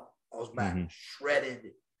Bagwell. I was back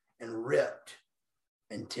shredded and ripped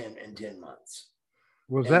in 10 months.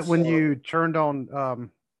 Was that when you turned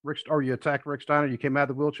on Rick, or you attacked Rick Steiner? You came out of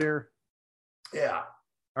the wheelchair? Yeah.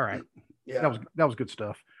 All right. Yeah. That was good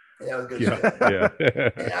stuff. Yeah, it was good stuff. Yeah.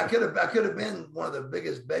 And I could have been one of the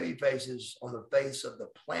biggest baby faces on the face of the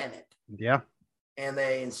planet. Yeah. And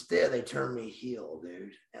they turned me heel,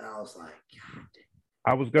 dude. And I was like, God damn.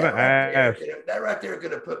 I was gonna ask. That right there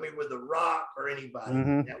could have put me with The Rock or anybody.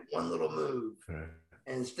 That one little move.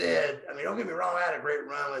 Instead, I mean, don't get me wrong, I had a great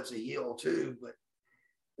run as a heel too, but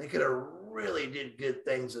they could have really did good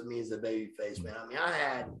things with me as a baby face, man. I mean, I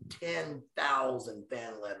had 10,000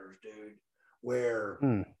 fan letters, dude, where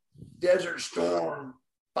Desert Storm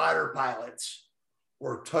fighter pilots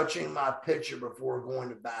were touching my picture before going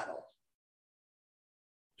to battle.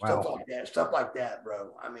 Wow. Stuff like that,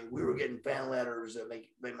 bro. I mean, we were getting fan letters that make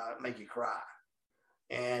you cry.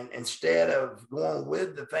 And instead of going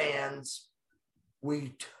with the fans,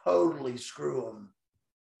 we totally screw them,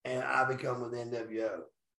 and I become with NWO.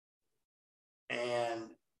 And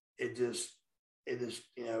it's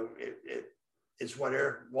what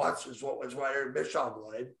Eric Watts is what Eric Bischoff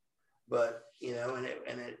wanted, but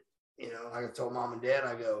like I told mom and dad,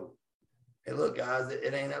 I go, hey, look, guys,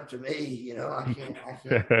 it ain't up to me. I can't.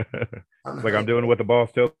 I'm doing what the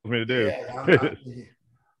boss tells me to do. Yeah,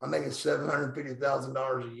 I'm making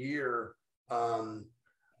 $750,000 a year.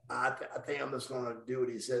 I think I'm just going to do what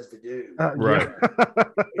he says to do. Right.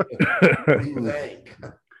 What do you think?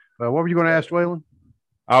 What were you going to ask, Waylon?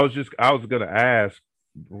 I was going to ask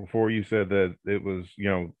before you said that it was,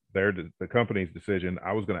 the company's decision.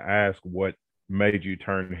 I was going to ask what made you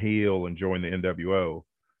turn heel and join the NWO,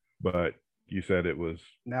 but you said it was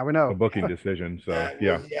now we know a booking decision. So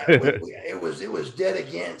it was dead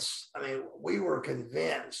against. I mean, we were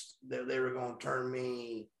convinced that they were going to turn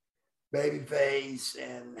me babyface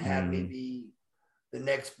and have me be the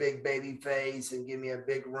next big babyface and give me a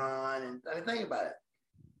big run. And I mean, think about it.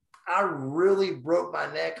 I really broke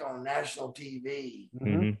my neck on national TV.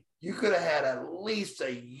 Mm-hmm. You could have had at least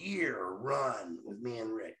a year run with me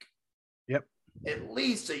and Rick. Yep. At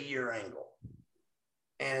least a year angle.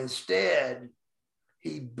 And instead,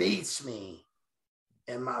 he beats me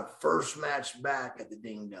in my first match back at the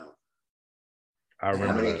Ding Dong. I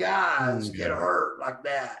remember. How many guys get hurt like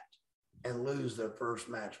that and lose their first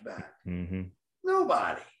match back? Mm-hmm.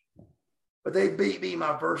 Nobody. But they beat me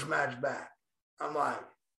my first match back. I'm like,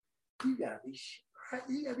 you gotta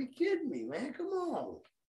be kidding me, man. Come on.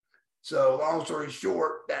 So long story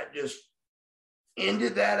short, that just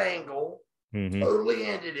ended that angle. Totally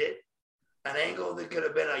ended it. An angle that could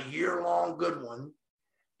have been a year-long good one,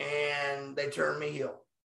 and they turned me heel.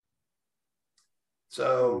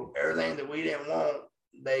 So everything that we didn't want,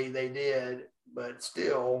 they did, but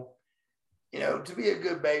still, to be a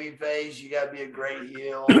good baby face, you got to be a great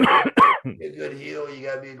heel. To be a good heel, you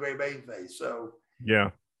got to be a great baby face. So yeah,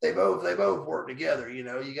 they both work together.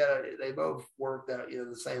 They both work that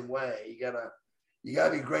the same way. You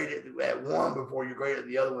gotta be great at one before you're great at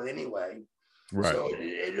the other one anyway. Right. So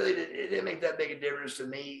it really didn't make that big a difference to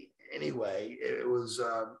me anyway. It was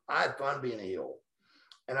I had fun being a heel,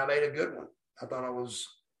 and I made a good one. I thought I was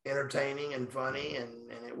entertaining and funny, and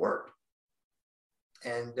it worked.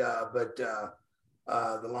 And but the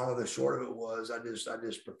long and the short of it was I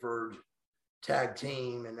just preferred tag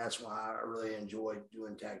team, and that's why I really enjoyed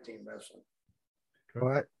doing tag team wrestling.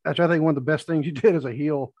 Well, actually, I think one of the best things you did as a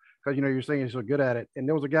heel, because you're saying you're so good at it. And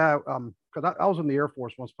there was a guy, because I was in the Air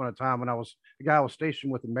Force once upon a time when the guy I was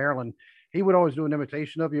stationed with in Maryland. He would always do an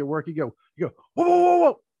imitation of you at work. You go, whoa, whoa, whoa,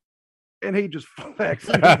 whoa, and he just flex.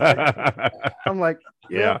 I'm like,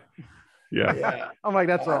 yeah. I'm like,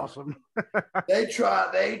 that's awesome. They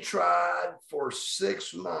tried for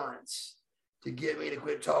 6 months to get me to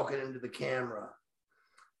quit talking into the camera,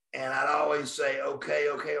 and I'd always say, okay,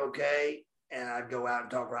 and I'd go out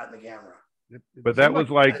and talk right in the camera. But that was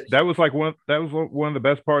one of the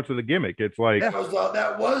best parts of the gimmick. It's like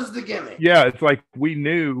that was the gimmick. Yeah, it's like we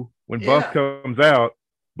knew when Buff comes out,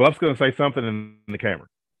 Buff's going to say something in the camera.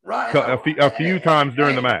 Right. A few times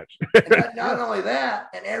during the match. And not only that,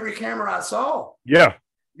 and every camera I saw. Yeah.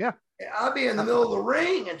 Yeah. I'd be in the middle of the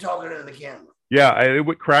ring and talking into the camera. Yeah, it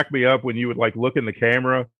would crack me up when you would like look in the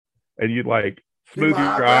camera and you'd like smooth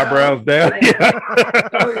your eyebrows down. Yeah.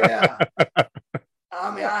 Oh yeah.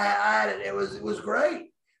 I mean, I had it. It was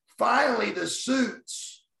great. Finally, the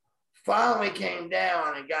suits finally came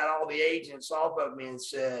down and got all the agents off of me and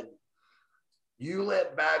said, "You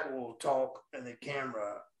let Bagwell talk in the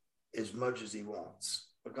camera as much as he wants,"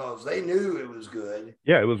 because they knew it was good.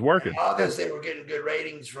 Yeah, it was working. Obviously, they were getting good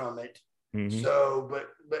ratings from it. Mm-hmm. So, but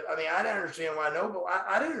I mean, I didn't understand why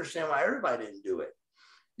I didn't understand why everybody didn't do it.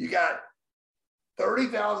 You got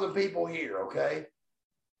 30,000 people here, okay,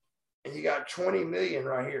 and you got 20 million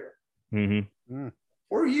right here. Mm-hmm.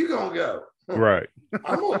 Where are you gonna go? Right.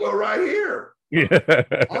 I'm gonna go right here. Yeah.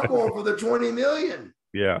 I'm going for the 20 million.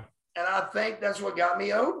 Yeah. And I think that's what got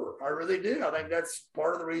me over. I really do. I think that's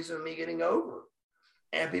part of the reason of me getting over.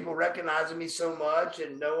 And people recognizing me so much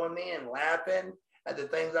and knowing me and laughing at the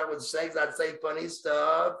things I would say. 'Cause I'd say funny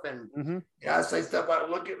stuff. And I'd say stuff like,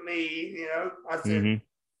 "Look at me." I said,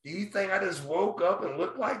 "Do you think I just woke up and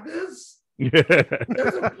looked like this?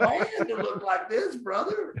 There's a plan to look like this,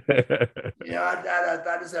 brother."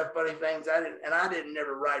 I just have funny things. I didn't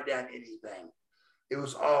never write down anything. It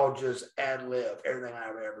was all just ad lib, everything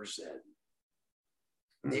I've ever said.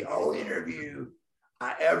 The only interview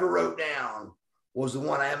I ever wrote down was the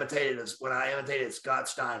one I imitated when I imitated Scott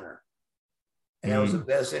Steiner. And that was the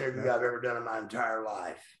best interview I've ever done in my entire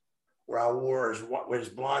life, where I wore his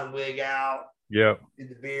blonde wig out, did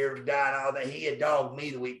the beard, dyed, all that. He had dogged me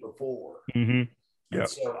the week before. And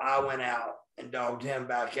so I went out and dogged him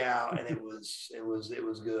back out, and it was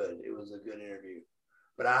good. It was a good interview.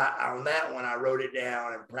 But on that one, I wrote it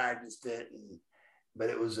down and practiced it, but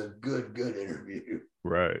it was a good interview.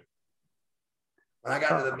 Right. When I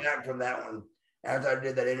got to the back from that one, after I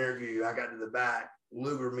did that interview, I got to the back.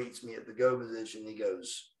 Luger meets me at the go position. He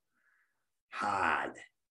goes, "Hide."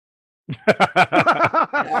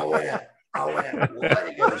 I went, "What?"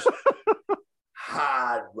 He goes,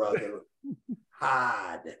 "Hide, brother.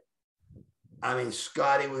 Hide." I mean,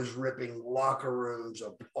 Scotty was ripping locker rooms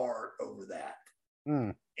apart over that.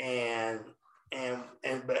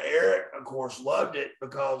 But Eric, of course, loved it,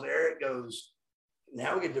 because Eric goes,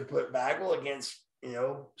 "Now we get to put Bagwell against,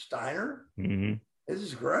 Steiner. This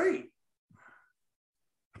is great."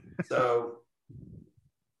 So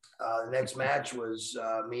the next match was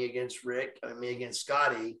me against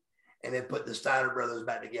Scotty, and then put the Steiner brothers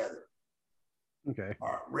back together. Okay.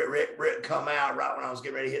 Rick come out right when I was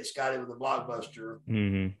getting ready to hit Scotty with the blockbuster,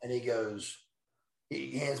 and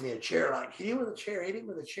he hands me a chair, like, "Hit him with a chair, hit him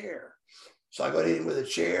with a chair." So I go to hit him with a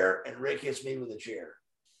chair, and Rick hits me with a chair,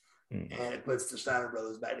 and it puts the Steiner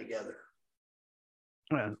brothers back together.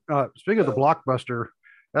 Speaking of the blockbuster,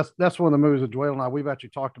 that's one of the moves that Dwayne and I, we've actually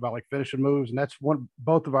talked about, like finishing moves, and that's one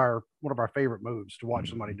of our favorite moves to watch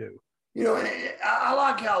somebody do. And I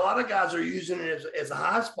like how a lot of guys are using it as a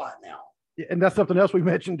high spot now. Yeah, and that's something else we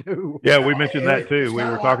mentioned too. Yeah, we mentioned that too. We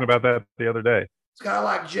were talking about that the other day. It's kind of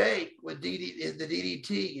like Jake with the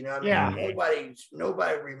DDT.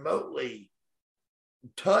 Nobody remotely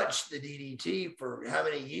touched the DDT for how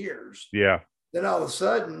many years? Yeah. Then all of a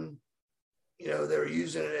sudden, they're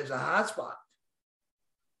using it as a high spot.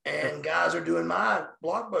 And guys are doing my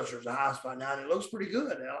blockbuster as a high spot now, and it looks pretty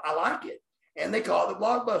good. I like it. And they call it the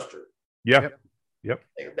blockbuster. Yeah. Yep.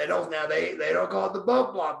 They don't call it the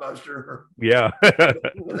bump blockbuster. Yeah.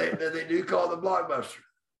 they do call it the blockbuster.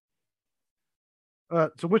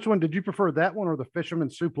 So which one did you prefer, that one or the Fisherman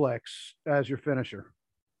Suplex as your finisher?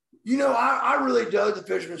 I really dug the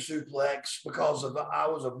Fisherman Suplex because I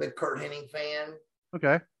was a big Kurt Hennig fan.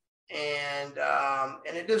 Okay. And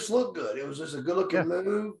it just looked good. It was just a good looking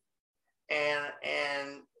move.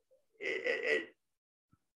 And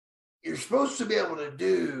you're supposed to be able to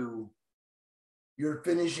do your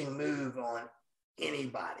finishing move on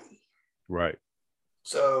anybody. Right.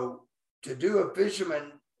 So to do a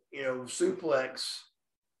Fisherman, suplex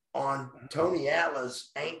on Tony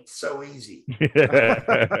Atlas ain't so easy. You know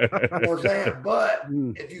what I'm saying? But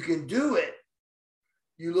if you can do it,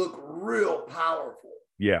 you look real powerful.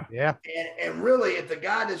 Yeah. Yeah. And really, if the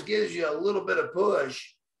guy just gives you a little bit of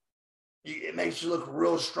push, it makes you look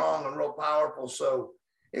real strong and real powerful. So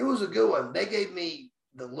it was a good one. They gave me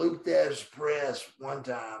the Luthez press one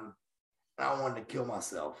time, and I wanted to kill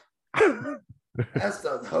myself. That's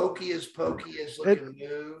the hokiest, pokiest looking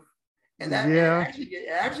move. and that Yeah. it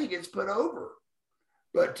actually gets put over.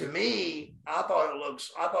 But to me, I thought it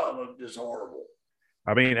looked just horrible.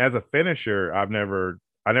 I mean, as a finisher, I never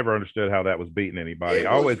understood how that was beating anybody.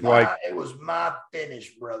 It was my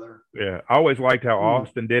finish, brother. Yeah, I always liked how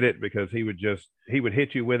Austin did it because he would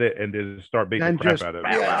hit you with it and just start beating And the crap just- out of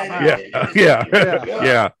Yeah, it.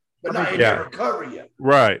 Yeah. But no, he never cover you.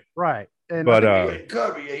 Right. And But He wouldn't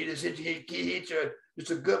cover you. He just hit you.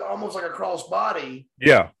 It's a good, almost like a cross body.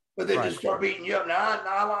 yeah, But then just start beating you up. Now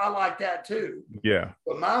I like that too. yeah,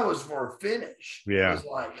 But mine was for a finish. Yeah. It was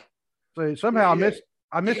like so somehow I missed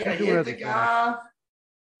you you gotta doing hit it. the guy,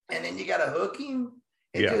 and then you got to hook him.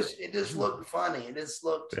 It Yeah. just looked funny. It just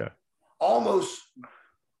looked Yeah. almost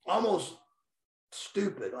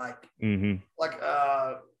stupid, like mm-hmm.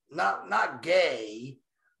 not gay,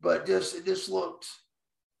 but it just looked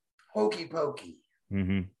hokey pokey.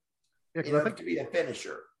 Mm-hmm. Yeah, To be a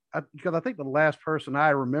finisher. because I think the last person I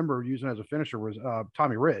remember using as a finisher was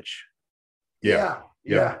Tommy Rich Yeah.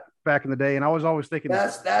 Yeah. back in the day, and I was always thinking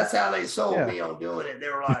That's how they sold Yeah. me on doing it. They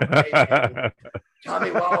were like, hey, man,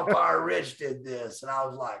 Tommy Wildfire Rich did this. And I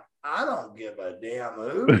was like, I don't give a damn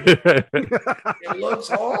who. It looks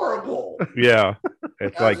horrible. Yeah,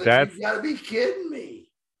 it's like that's You got to be kidding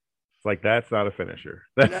me. that's not a finisher.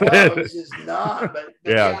 No, it's just not. But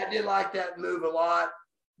Yeah. I did like that move a lot.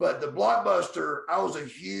 But the Blockbuster, I was a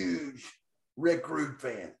huge Rick Rude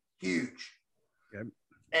fan. Huge. Yep.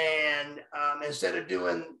 And instead of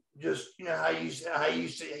doing just, how he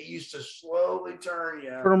used to slowly turn you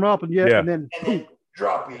turn them up and Yeah. and and then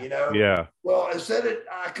drop you, Yeah, Well, instead of,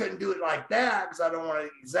 I couldn't do it like that because I don't want to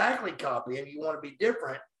exactly copy him. You want to be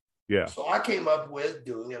different. yeah, So I came up with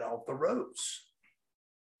doing it off the ropes.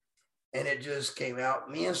 And it just came out.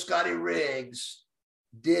 Me and Scotty Riggs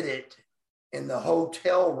did it in the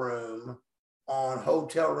hotel room on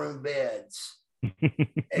hotel room beds.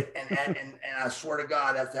 and I swear to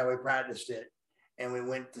God, that's how we practiced it. And we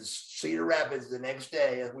went to Cedar Rapids the next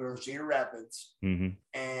day. We were in Cedar Rapids. mm-hmm.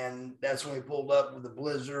 And that's when we pulled up with the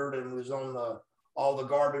blizzard and was on all the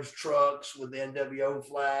garbage trucks with the NWO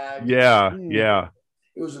flag. Yeah, yeah.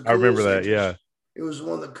 It was. I remember that. Yeah, it was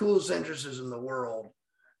one of the coolest entrances in the world,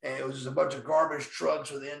 and it was just a bunch of garbage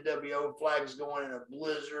trucks with the NWO flags going, and a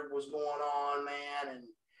blizzard was going on, man, and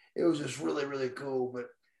it was just really, really cool. But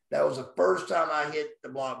that was the first time I hit the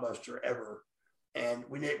Blockbuster ever, and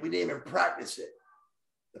we didn't even practice it.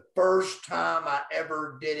 The first time I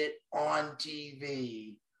ever did it on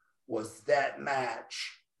TV was that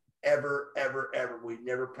match. Ever. We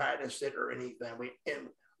never practiced it or anything.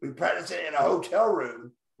 We practiced it in a hotel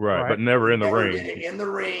room. right. But never in the ring. Did it in the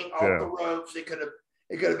ring, off the ropes. It could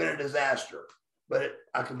have been a disaster, but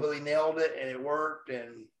I completely nailed it, and it worked.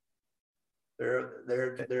 And there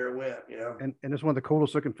it went. and it's one of the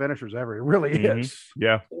coolest looking finishers ever. It really Mhm. is.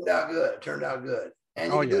 Yeah, Turned out good,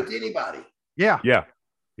 and you can do it to anybody. Yeah.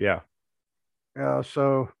 yeah.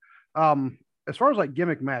 So, as far as like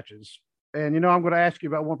gimmick matches, and I'm going to ask you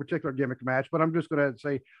about one particular gimmick match, but I'm just going to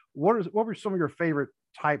say, what were some of your favorite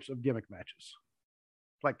types of gimmick matches,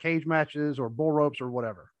 like cage matches or bull ropes or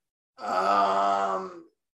whatever?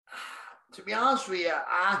 To be honest with you,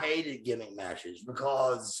 I hated gimmick matches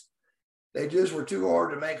because they just were too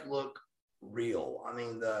hard to make look real. I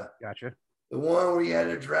mean, Gotcha. the one where you had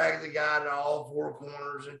to drag the guy to all four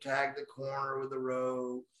corners and tag the corner with the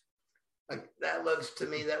rope. Like that looked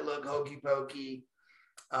hokey pokey.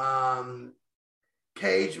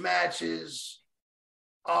 Cage matches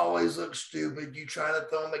always look stupid. You try to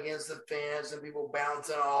throw them against the fence and people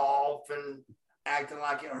bouncing off and acting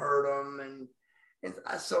like it hurt them. And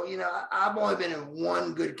so, I've only been in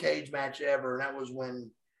one good cage match ever. And that was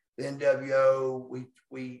when the NWO,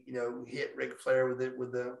 we hit Ric Flair with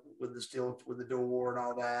the door and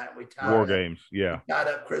all that. We tied War Games. Yeah. Tied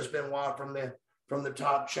up Chris Benoit from the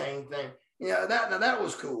top chain thing. That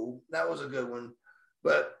was cool. That was a good one.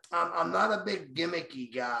 But I'm not a big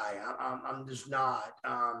gimmicky guy. I'm just not.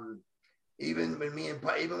 Even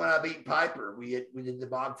when I beat Piper, we did the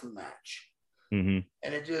boxing match, Mm-hmm.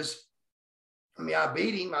 and it just. I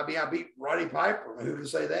beat him. I beat Roddy Piper. Who can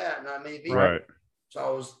say that? And I mean, Right. So I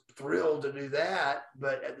was thrilled to do that,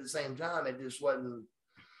 but at the same time, it just wasn't.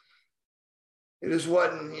 It just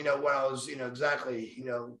wasn't, what I was, exactly,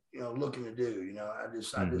 looking to do. I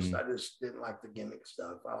just didn't like the gimmick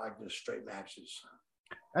stuff. I like just straight matches.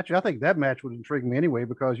 Actually, I think that match would intrigue me anyway,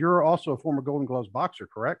 because you're also a former Golden Gloves boxer,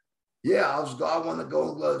 correct? Yeah, I won the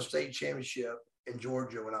Golden Glove State Championship in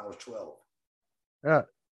Georgia when I was 12. Yeah.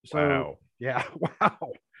 So, Wow. Yeah. Wow.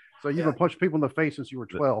 So you've been punching people in the face since you were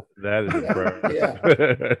 12. That is incredible.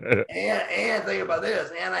 Yeah. And think about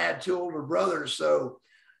this. And I had two older brothers. So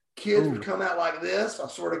kids would come out like this. I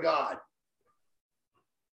swear to God,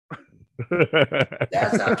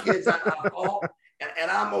 That's how kids I fought.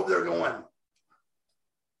 And I'm over there going,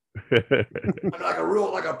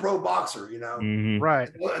 I'm like a pro boxer, you know. Mhm. Right.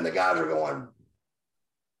 And the guys are going,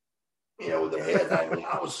 you know, with their heads.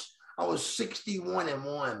 I was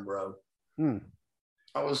 61-1, bro. Hmm.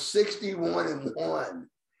 I was 61-1,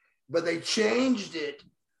 but they changed it.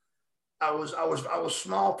 I was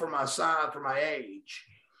small for my size, for my age,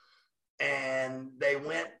 and they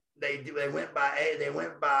went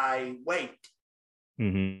by weight.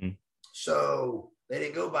 Mm-hmm. So they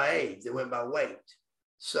didn't go by age; they went by weight.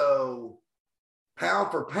 So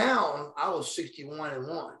pound for pound, I was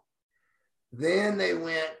 61-1. Then they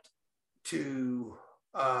went to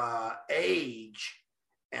age,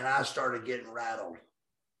 and I started getting rattled.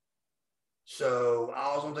 So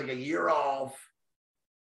I was gonna take a year off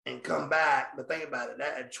and come back. But think about it,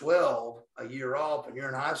 that at 12, a year off, and you're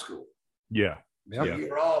in high school. Yeah. So Yeah. a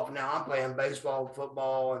year off. Now I'm playing baseball,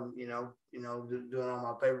 football, and doing all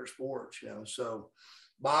my favorite sports. You know, so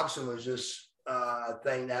boxing was just a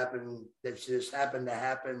thing that just happened to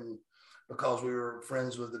happen because we were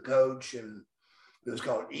friends with the coach, and it was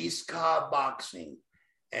called East Cobb Boxing,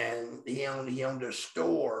 and he owned a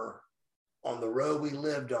store on the road we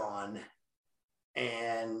lived on.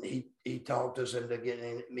 And he talked us into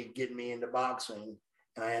getting me into boxing,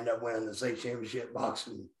 and I ended up winning the state championship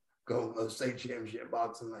boxing, going to those state championship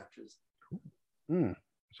boxing matches. Hmm.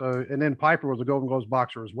 So, and then Piper was a Golden Gloves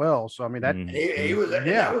boxer as well. So, I mean, that He was,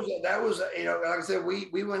 yeah. that was, you know, like I said, we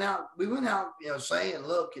went out, you know, saying,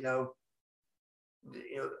 look, you know,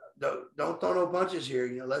 don't throw no punches here.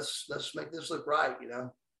 You know, let's make this look right. You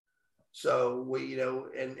know, so we, you know,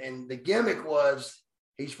 and the gimmick was,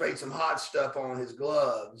 he sprayed some hot stuff on his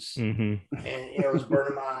gloves, Mm-hmm. and it was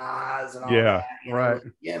burning my eyes and all Yeah, that. You know, right. it was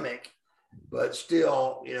a gimmick, but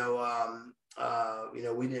still, you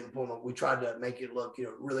know, we didn't pull them. We tried to make it look, you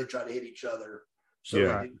know, really try to hit each other. So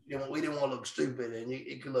Yeah. we didn't want to look stupid, and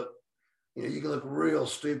it could look, you know, you can look real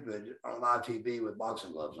stupid on live TV with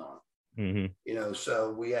boxing gloves on. Mm-hmm. You know,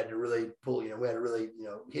 so we had to really pull. You know, we had to really, you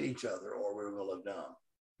know, hit each other, or we were going to look dumb.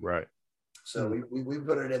 Right. So we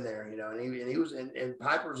put it in there, you know, and he was, and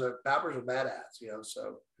Piper's a badass, you know.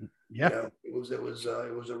 So Yeah. you know, it was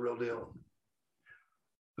a real deal.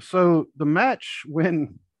 So the match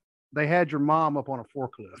when they had your mom up on a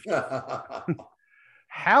forklift,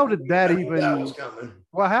 how did that even? That was coming.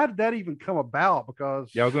 Well, how did that even come about? Because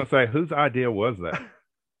Yeah, I was gonna say, whose idea was that?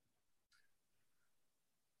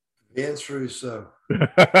 Vince Russo.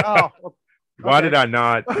 oh, Why okay. did I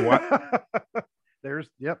not? What? There's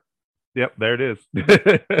yep. Yep, there it is.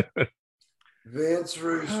 Vince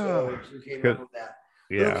Russo who came up with that.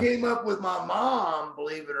 Yeah. Who came up with my mom,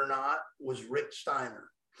 believe it or not, was Rick Steiner.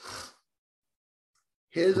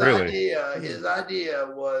 His idea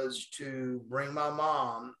was to bring my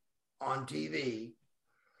mom on TV,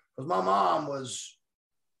 because my mom was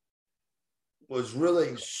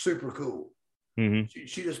really super cool. Mm-hmm.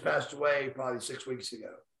 She just passed away probably 6 weeks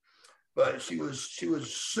ago, but she was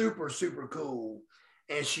super, super cool.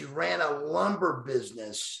 And she ran a lumber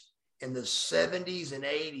business in the 70s and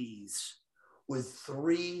 80s with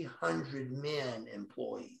 300 men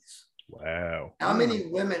employees. Wow. How many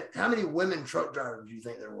women truck drivers do you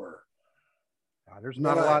think there were? There's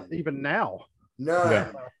not a lot even now. None.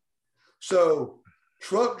 Yeah. So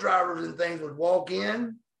truck drivers and things would walk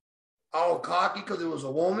in all cocky because it was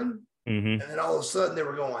a woman. Mm-hmm. And then all of a sudden they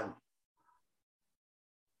were going,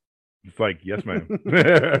 It's like, yes, ma'am.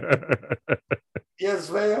 yes,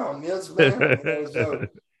 ma'am. Yes, ma'am. You know,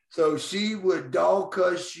 so she would dog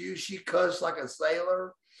cuss you. She cussed like a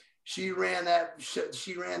sailor. She ran that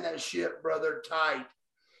ship, brother, tight.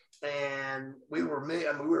 And we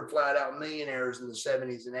were flat out millionaires in the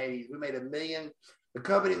 70s and 80s. We made $1 million. The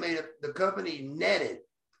company netted,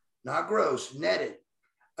 not gross, netted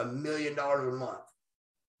 $1 million a month.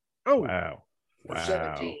 Oh, Wow. For Wow.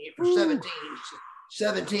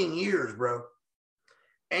 17 years, bro.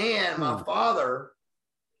 And my father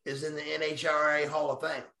is in the NHRA Hall of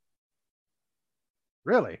Fame.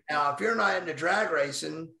 really? Now, if you're not into drag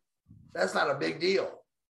racing, that's not a big deal.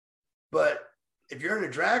 But if you're into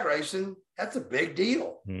drag racing, that's a big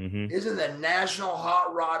deal. Mm-hmm. It's in the National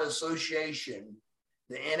Hot Rod Association,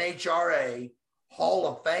 the NHRA Hall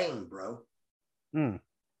of Fame, bro.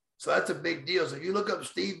 So that's a big deal. So if you look up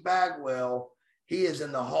Steve Bagwell, he is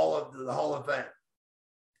in the Hall of Fame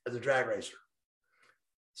as a drag racer.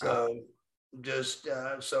 So I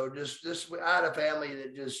had a family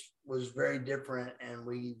that just was very different, and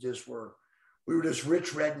we were just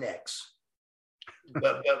rich rednecks.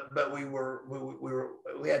 But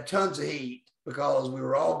we had tons of heat because we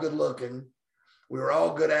were all good looking, we were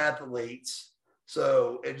all good athletes.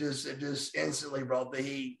 So it just instantly brought the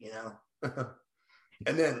heat, you know.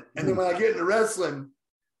 and then when I get into wrestling,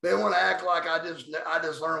 they want to act like I just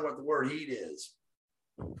learned what the word heat is.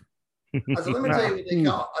 I said, let me tell you what they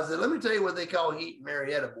call. I said, let me tell you what they call heat in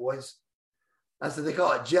Marietta, boys. I said, they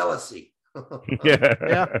call it jealousy.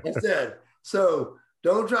 Yeah. I said, so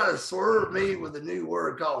don't try to swerve me with a new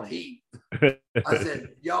word called heat. I said,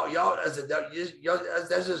 y'all. I said, that's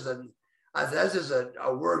just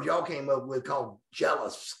a word y'all came up with called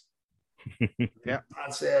jealous. Yeah. I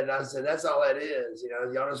said, that's all that is. You know,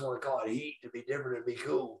 y'all just want to call it heat to be different and be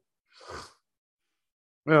cool.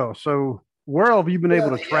 Well, so where have you been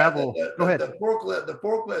able to travel? Go ahead. The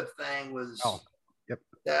forklift thing was. Oh, yep.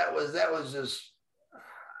 That was just.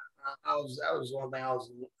 That was one thing I was.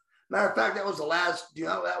 Matter of fact, that was the last. You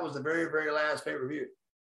know, that was the very, very last pay-per-view.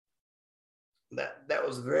 That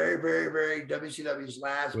was very, very, very WCW's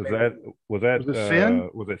last. Was it Sin?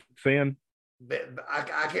 Was it Sin?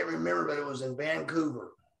 I can't remember, but it was in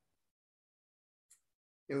Vancouver.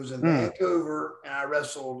 It was in Vancouver, and I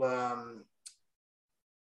wrestled the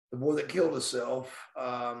boy that killed himself.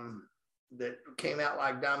 That came out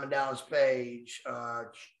like Diamond Dallas Page.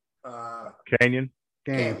 Canyon.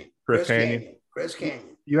 Chris Canyon. Chris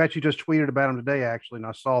Canyon. You actually just tweeted about him today, actually, and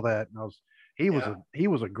I saw that, and he was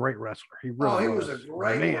a great wrestler. He really was a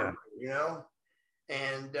great man. Worker, you know,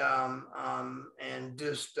 and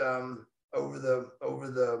just over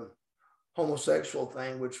the homosexual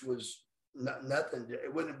thing, which was nothing.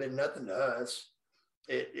 It wouldn't have been nothing to us.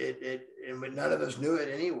 And none of us knew it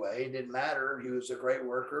anyway. It didn't matter. He was a great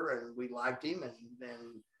worker, and we liked him,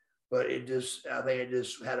 but I think it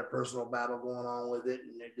just had a personal battle going on with it,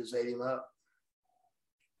 and it just ate him up.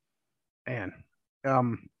 Man,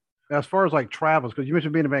 as far as like travels, because you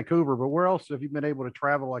mentioned being in Vancouver, but where else have you been able to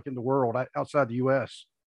travel, like in the world outside the U.S.?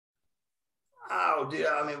 Oh, dude,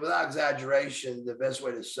 I mean, without exaggeration, the best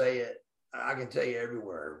way to say it, I can tell you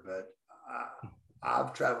everywhere, but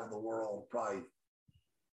I've traveled the world probably.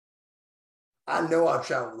 I know I've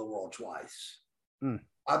traveled the world twice.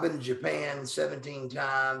 I've been to Japan 17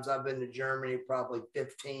 times. I've been to Germany probably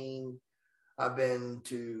 15. I've been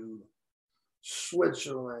to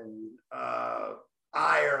Switzerland,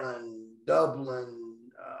 Ireland, Dublin.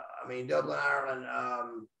 Dublin, Ireland.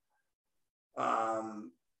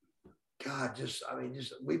 God, I've just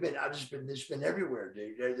been everywhere,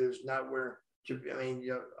 dude. There's not where.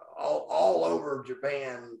 All over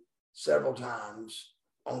Japan several times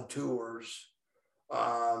on tours.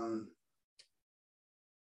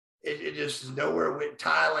 It just is nowhere with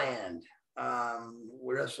Thailand.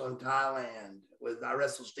 We wrestled in Thailand I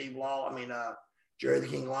wrestled Steve Law. Jerry the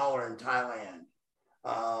King Lawler in Thailand.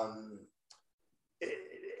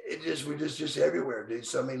 We're just everywhere, dude.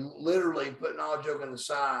 So literally putting all joking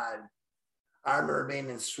aside, I remember being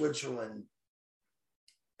in Switzerland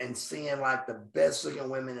and seeing like the best looking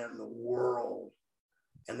women in the world,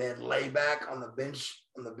 and they'd lay back on the bench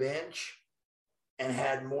and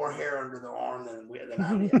had more hair under their arm than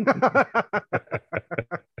I did.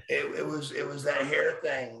 It was that hair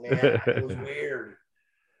thing, man. It was weird.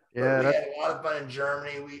 Yeah, we had a lot of fun in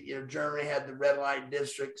Germany. Germany had the red light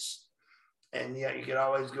districts, and you could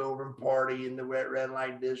always go over and party in the red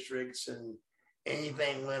light districts, and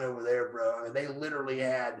anything went over there, bro. They literally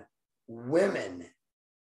had women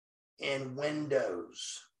in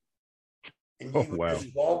windows, and you would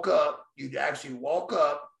just walk up. You'd actually walk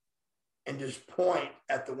up and just point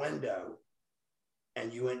at the window,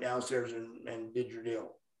 and you went downstairs and did your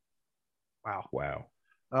deal. Wow.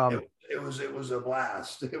 It was a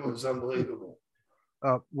blast. It was unbelievable.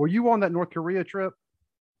 Were you on that North Korea trip?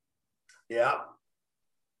 Yeah.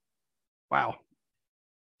 Wow.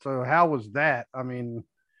 So how was that?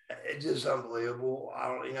 It's just unbelievable. I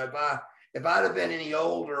don't, if I'd have been any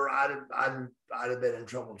older, I'd have been in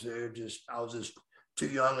trouble too. I was just too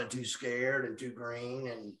young and too scared and too green,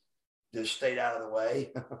 and just stayed out of the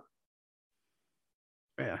way.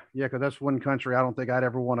 Yeah, because that's one country I don't think I'd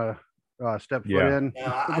ever want to step foot in.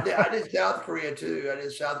 I did South Korea too. I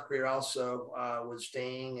did South Korea also with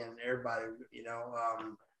Sting and everybody.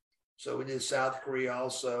 So we did South Korea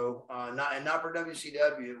also. Not for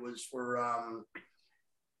WCW. It was for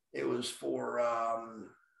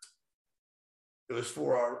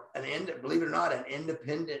believe it or not, an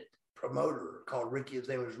independent promoter called Ricky. His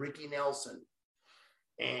name was Ricky Nelson.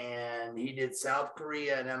 And he did South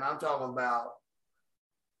Korea, and I'm talking about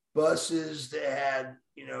buses that had,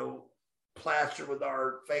 plastered with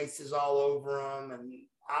our faces all over them. And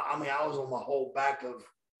I was on the whole back of,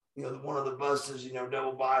 one of the buses,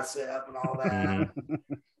 double bicep and all that.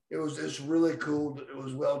 It was just really cool. It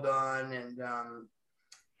was well done. And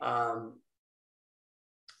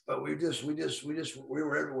but we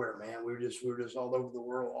were everywhere, man. We were just all over the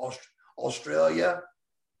world. Australia.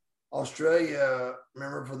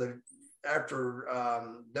 Remember after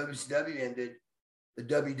WCW ended, the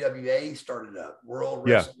WWA started up, World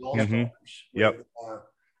Wrestling All Stars, with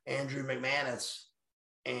Andrew McManus,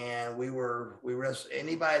 and we wrestled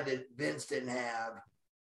anybody that Vince didn't have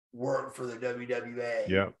worked for the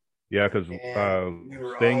WWA. Yeah, because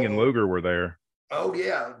Sting and Luger were there. Oh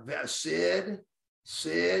yeah, Sid,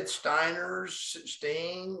 Steiners,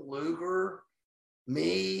 Sting, Luger,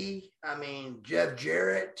 me. I mean, Jeff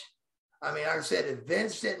Jarrett. I mean, like I said, if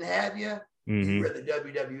Vince didn't have you, you were the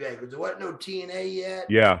WWA, because there wasn't no TNA yet.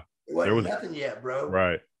 Yeah, there was nothing yet, bro.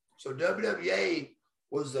 Right. So WWA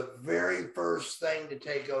was the very first thing to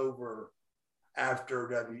take over after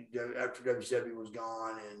WCW was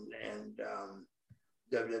gone and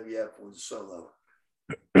WWF was solo.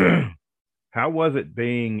 How was it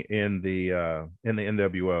being in the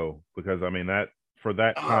NWO? Because I mean, that for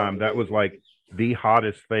that time, that was like the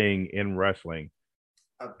hottest thing in wrestling.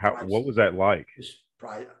 What was that like? Just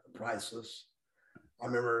priceless. I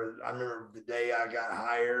remember the day I got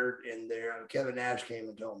hired in there. Kevin Nash came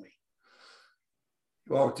and told me.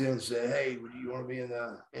 He walked in and said, "Hey, do you want to be in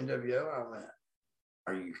the NWO?" I went,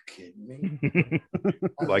 "Are you kidding me?"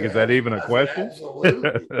 Like, is that even a question?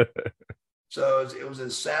 Absolutely. So it was in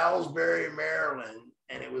Salisbury, Maryland,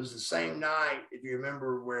 and it was the same night, if you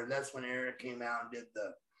remember, where that's when Eric came out and did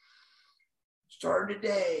the starting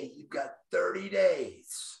today. You've got 30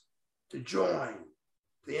 days to join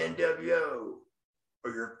the NWO,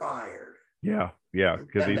 or you're fired. Yeah,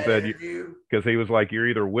 because he said because he was like, "You're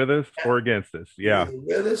either with us or against us." Yeah, you're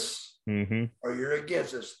with us or you're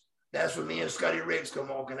against us. That's when me and Scotty Riggs come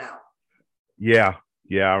walking out. Yeah,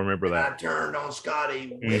 I remember that. I turned on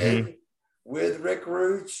Scotty with Rick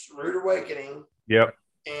Rude's Rude Awakening. Yep.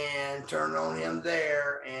 And turned on him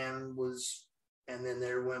there, and then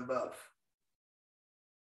there went Buff.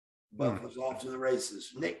 Buff was off to the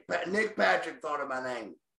races. Nick Patrick thought of my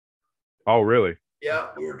name. Oh, really?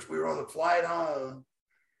 Yeah, we were on the flight home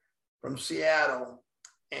from Seattle,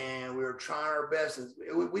 and we were trying our best.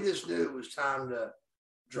 We just knew it was time to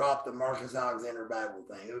drop the Marcus Alexander Bagwell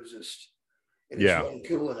thing. It just wasn't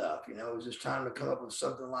cool enough. You know, it was just time to come up with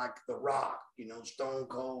something like The Rock, Stone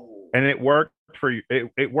Cold. And it worked for you.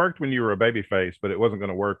 It worked when you were a babyface, but it wasn't going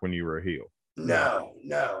to work when you were a heel. No,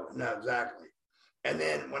 exactly. And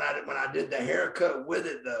then when I did the haircut with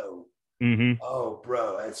it, though, oh,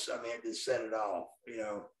 bro, it just set it off,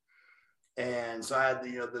 And so I had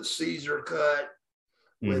the Caesar cut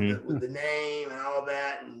with the name and all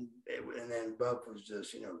that, and then Buff was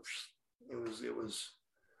just, it was.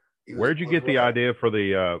 Where'd you get the idea for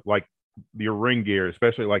the your ring gear,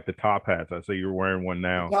 especially like the top hats? I see you're wearing one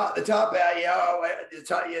now. The top hat,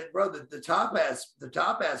 bro. The top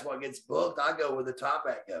hat's what gets booked. I go where the top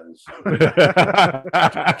hat goes.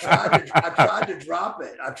 I tried to drop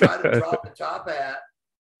it. I tried to drop the top hat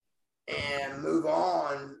and move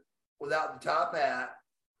on without the top hat.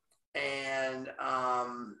 And I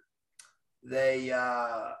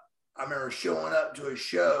remember showing up to a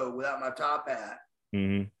show without my top hat.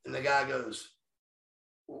 And the guy goes,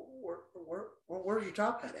 where's your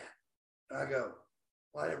top hat at? And I go,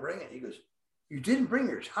 well, I didn't bring it. He goes, you didn't bring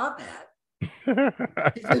your top hat?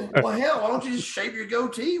 He says, well, hell, why don't you just shave your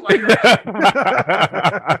goatee while you're at it?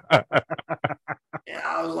 And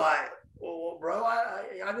I was like, well, bro, I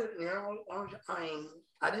didn't,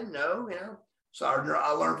 I didn't know, So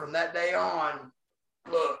I learned from that day on,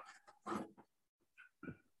 look,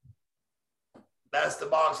 that's the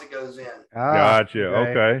box that goes in. Gotcha.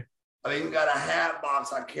 Okay. I even got a hat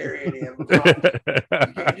box I carry it in.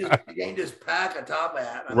 You can't just pack a top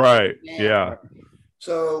hat. Right. Yeah.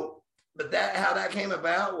 So, but how that came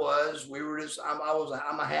about was we were just, I'm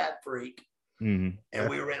a hat freak, and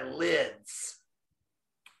we were in Lids.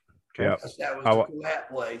 Yeah. That was the cool hat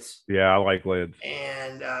place. Yeah, I like Lids.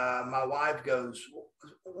 And my wife goes,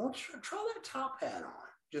 why don't you try that top hat on?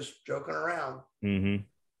 Just joking around.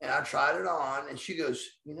 And I tried it on, and she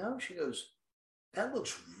goes, that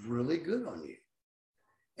looks really good on you.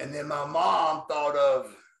 And then my mom thought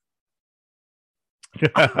of,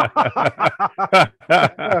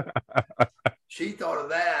 she thought of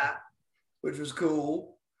that, which was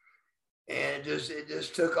cool. And it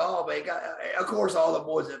just took off. Of course, all the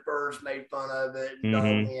boys at first made fun of it and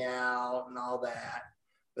dogged me out and all that.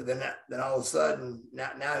 But then all of a sudden,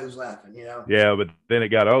 now who's laughing, Yeah, but then it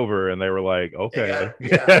got over, and they were like, okay.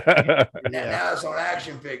 Now it's on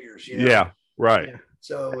action figures, Yeah, right. Yeah.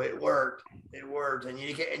 So it worked. And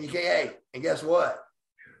you can't, hey, and guess what?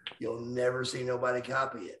 You'll never see nobody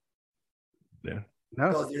copy it. Yeah.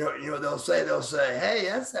 No. Because they'll say, hey,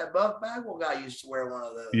 that's that Buff Bagwell guy used to wear one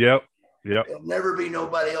of those. Yep. It'll never be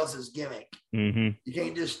nobody else's gimmick. Mm-hmm. You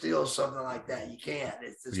can't just steal something like that. You can't.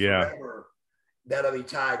 It's just Yeah. forever. That'll be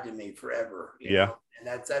tied to me forever. You Yeah. know? And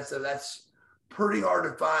that's pretty hard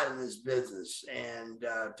to find in this business, and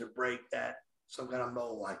to break that some kind of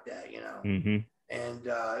mold like that, you know. Mm-hmm. And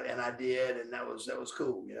I did, and that was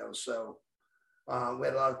cool, you know. So we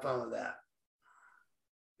had a lot of fun with that.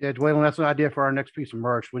 Yeah, Dwayne, that's an idea for our next piece of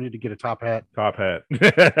merch. We need to get a top hat. Top hat.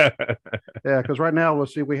 Yeah, because right now,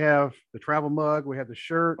 let's see, we have the travel mug, we have the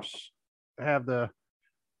shirts, I have the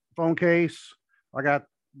phone case, I got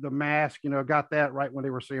the mask, you know, got that right when they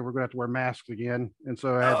were saying we're going to have to wear masks again. And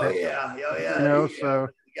so I had that, Yeah. you know, so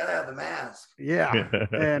you gotta have the mask. yeah.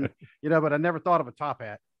 And, you know, but I never thought of a top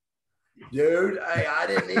hat. Dude, I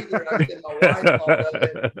didn't either. I said my wife thought of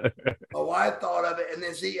it. My wife thought of it. And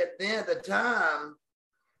then see, at the time,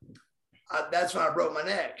 that's when I broke my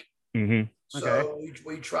neck. Mm-hmm. So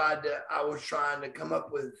I was trying to come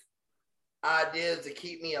up with ideas to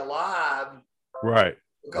keep me alive. Right.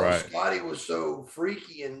 Because Scotty was so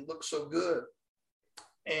freaky and looked so good.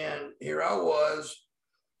 And here I was,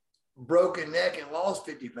 broken neck and lost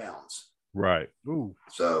 50 pounds. Right. Ooh.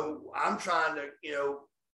 So I'm trying to, you know,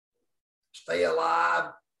 stay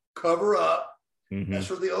alive, cover up. Mm-hmm. That's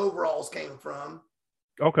where the overalls came from.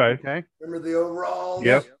 Okay. Remember the overalls?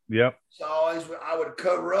 Yep. So I would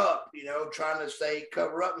cover up, you know, trying to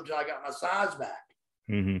cover up until I got my size back.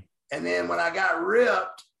 Mm-hmm. And then when I got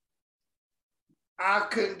ripped, I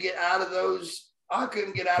couldn't get out of those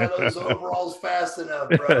overalls fast enough,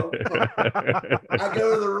 bro. I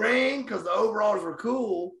go to the ring because the overalls were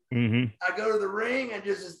cool. Mm-hmm. I go to the ring, and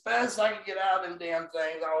just as fast as I could get out of them damn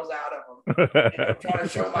things, I was out of them. You know, trying to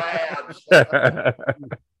show my abs.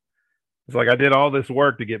 It's like I did all this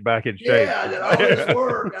work to get back in shape. Yeah, I did all this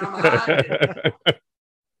work, and I'm hiding it.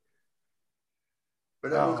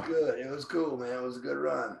 But it was good. It was cool, man. It was a good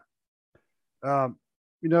run.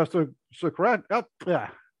 You know, so correct.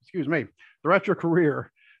 Excuse me. Throughout your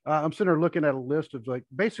career, I'm sitting there looking at a list of like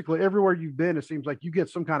basically everywhere you've been. It seems like you get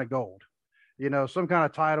some kind of gold, you know, some kind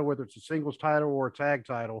of title, whether it's a singles title or a tag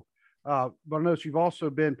title. But I notice you've also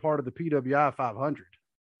been part of the PWI 500.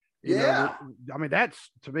 You know, I mean, that's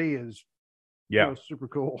to me is you know, super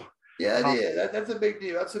cool. Yeah, it is. That's a big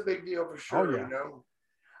deal. That's a big deal for sure. Oh, yeah. You know,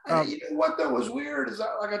 and you know what though was weird is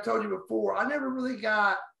like I told you before, I never really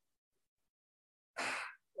got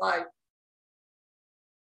like.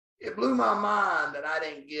 It blew my mind that I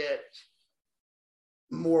didn't get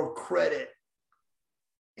more credit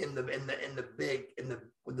with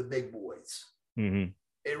the big boys. Mm-hmm.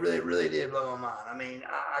 It really did blow my mind. I mean,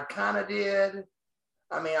 I kind of did.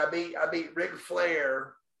 I mean, I beat Ric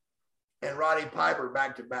Flair and Roddy Piper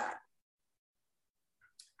back to back,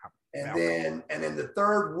 and then the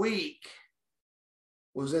third week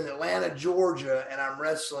was in Atlanta, Georgia, and I'm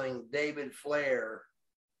wrestling David Flair.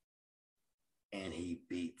 And he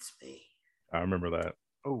beats me. I remember that.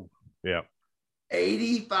 Oh, yeah.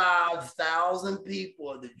 85,000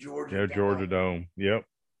 people at the Georgia Dome. Georgia Dome. Yep.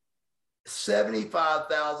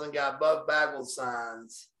 75,000 got Buff Bagwell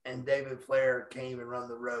signs, and David Flair came and run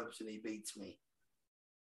the ropes, and he beats me.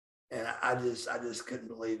 And I just couldn't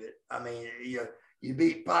believe it. I mean, you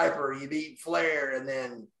beat Piper, you beat Flair, and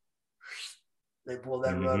then they pull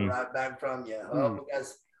that rug right back from you. Oh,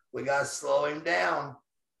 we got to slow him down.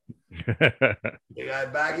 You got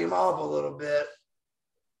to back him off a little bit.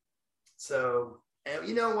 So, and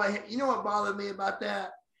you know what bothered me about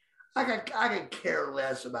that? I could care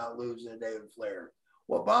less about losing to David Flair.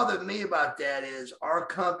 What bothered me about that is our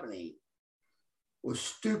company was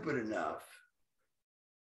stupid enough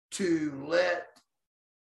to let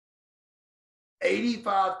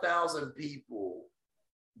 85,000 people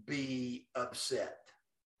be upset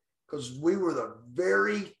because we were the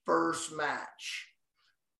very first match.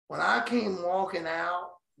 When I came walking out,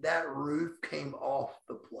 that roof came off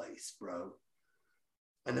the place, bro.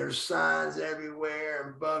 And there's signs everywhere,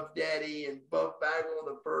 and Buff Daddy and Buff Bagwell,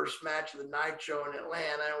 the first match of the night show in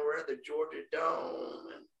Atlanta. And we're at the Georgia Dome,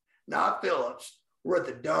 and not Phillips. We're at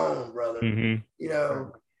the Dome, brother. Mm-hmm. You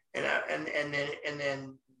know, and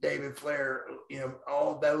then David Flair, you know,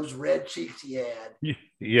 all those red cheeks he had.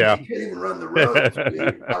 Yeah, he couldn't even run the ropes.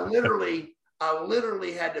 Dude. I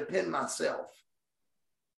literally had to pin myself.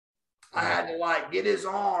 I had to like get his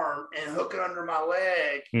arm and hook it under my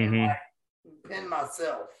leg and like pin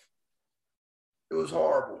myself. It was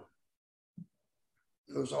horrible.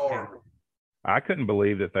 It was horrible. I couldn't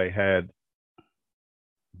believe that they had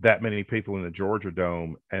that many people in the Georgia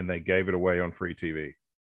Dome and they gave it away on free TV.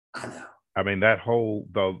 I know. I mean, that whole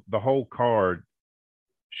the whole card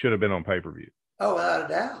should have been on pay-per-view. Oh, without a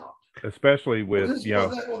doubt. especially with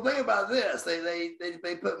Think about this. They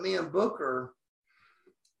put me and Booker.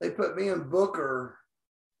 They put me and Booker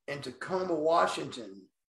in Tacoma, Washington,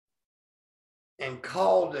 and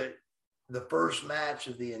called it the first match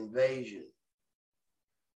of the invasion.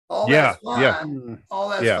 All that's fine. All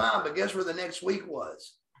that's fine. But guess where the next week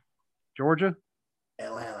was? Georgia,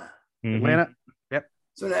 Atlanta. Atlanta. Yep.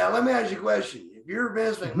 So now let me ask you a question. If you're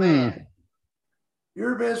Vince McMahon,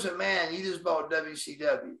 you just bought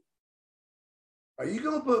WCW. Are you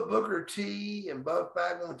going to put Booker T and Buff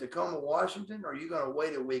Bagwell in Tacoma, Washington, or are you going to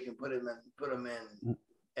wait a week and put him in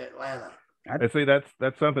Atlanta? And see, that's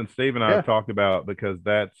something Steve and I have talked about, because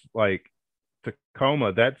that's like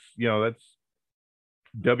Tacoma. That's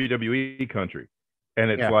WWE country,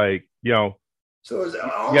 and it's like So it's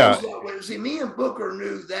almost see, me and Booker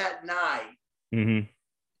knew that night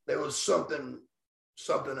there was something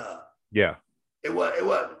up. Yeah. They weren't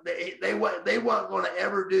going to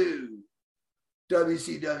ever do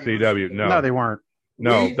WCW. CW, no, they weren't.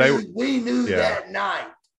 No, we knew that night.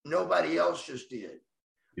 Nobody else just did.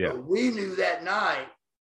 Yeah. But we knew that night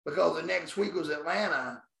because the next week was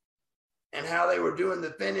Atlanta and how they were doing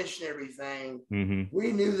the finish and everything.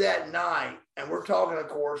 We knew that night. And we're talking, of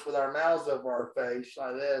course, with our mouths over our face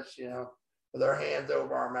like this, with our hands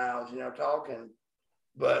over our mouths, talking.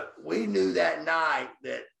 But we knew that night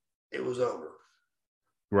that it was over.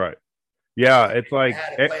 Right. Yeah. It's like, I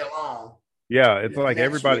had to play along. Yeah. It's like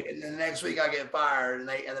everybody. And then the next week I get fired and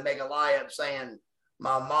they make a lie up saying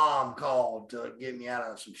my mom called to get me out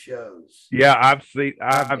of some shows. Yeah. I've seen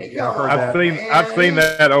that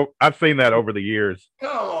over the years.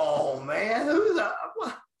 Come on, man. Who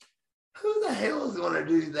the hell is going to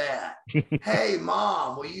do that? Hey,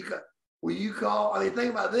 Mom, will you call? I mean,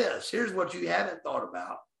 think about this. Here's what you haven't thought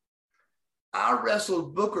about. I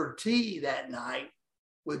wrestled Booker T that night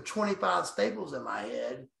with 25 staples in my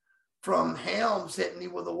head from Helms hitting me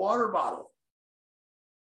with a water bottle.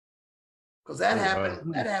 Because that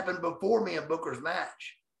happened before me and Booker's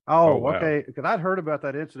match. Oh, wow. Okay. Because I'd heard about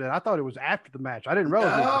that incident. I thought it was after the match. I didn't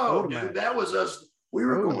realize it was before the match. That was us. We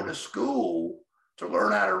were going to school to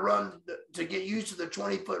learn how to run, to get used to the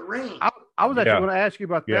 20-foot ring. I was actually going to ask you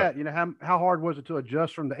about that. How hard was it to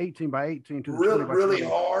adjust from the 18 by 18 to the 20 by 20? Really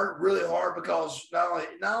hard, because not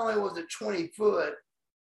only was it 20 foot,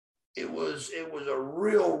 it was a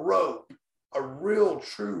real rope, a real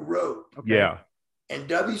true rope. Okay. Yeah. And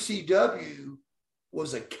WCW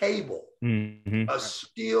was a cable, a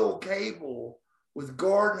steel cable with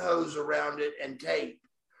garden hose around it and tape.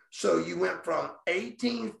 So you went from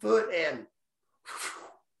 18 foot and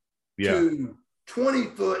to 20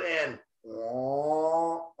 foot and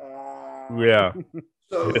yeah.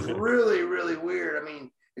 So it was really, really weird. I mean,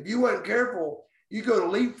 if you weren't careful, you go to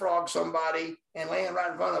leapfrog somebody and land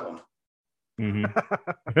right in front of them. And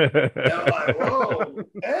I'm like, whoa,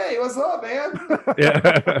 hey, what's up, man?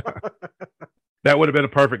 Yeah. That would have been a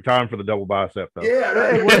perfect time for the double bicep, though.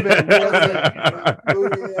 Yeah, it would have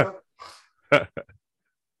been.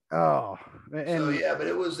 Oh, and but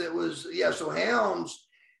it was. So Helms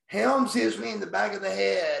hits me in the back of the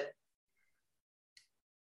head.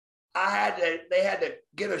 They had to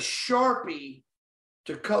get a Sharpie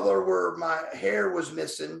to color where my hair was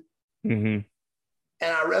missing. And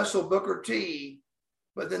I wrestled Booker T,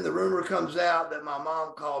 but then the rumor comes out that my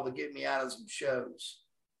mom called to get me out of some shows.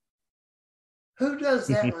 Who does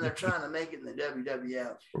that when they're trying to make it in the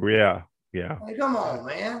WWF? Yeah. Like, come on,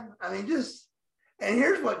 man. I mean, and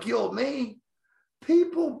here's what killed me.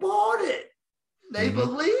 People bought it. They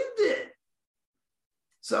believed it.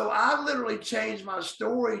 So I literally changed my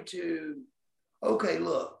story to, okay,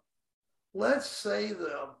 look, let's say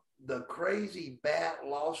the crazy bat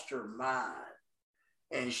lost her mind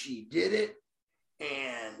and she did it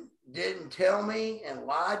and didn't tell me and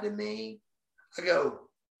lied to me. I go,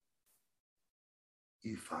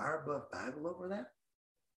 you fire Buff Bagwell over that?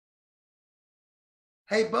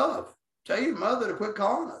 Hey, Buff, tell your mother to quit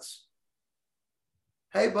calling us.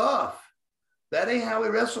 Hey, Buff, that ain't how we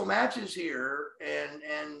wrestle matches here.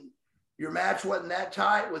 And your match wasn't that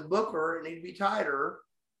tight with Booker. It needed to be tighter.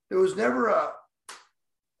 There was never a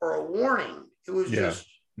warning. It was just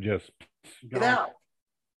get out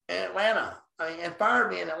in Atlanta. I mean, and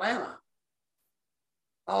fired me in Atlanta.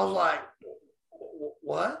 I was like,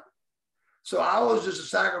 what? So I was just a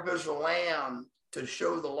sacrificial lamb to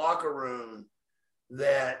show the locker room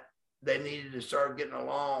that they needed to start getting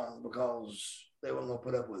along because they weren't going to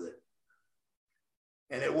put up with it.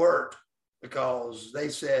 And it worked because they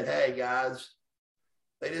said, hey, guys,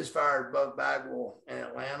 they just fired Buff Bagwell in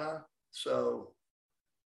Atlanta. So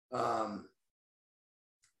you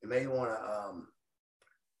may want to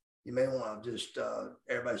you may want to just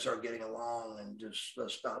everybody start getting along and just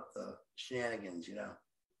let's stop the shenanigans, you know.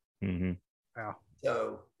 Mm-hmm. Wow.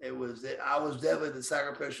 So I was definitely the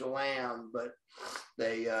sacrificial lamb, but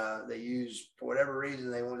they used, for whatever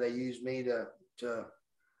reason, they used me to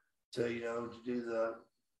you know, to do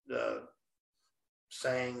the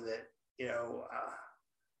saying that, you know,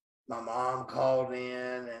 my mom called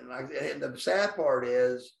in, and the sad part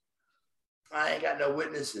is I ain't got no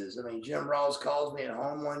witnesses. I mean, Jim Ross calls me at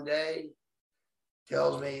home one day,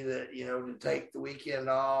 tells me that, you know, to take the weekend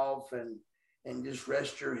off and just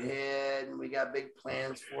rest your head. And we got big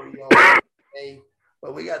plans for you on Monday.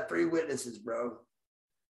 But we got 3 witnesses, bro.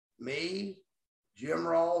 Me, Jim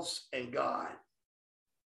Ross, and God.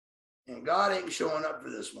 And God ain't showing up for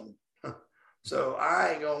this one. So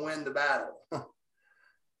I ain't going to win the battle.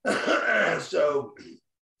 So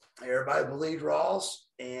everybody believed Ross,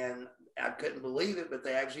 and I couldn't believe it, but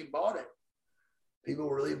they actually bought it.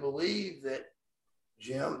 People really believe that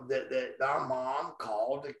Jim, that our mom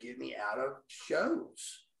called to get me out of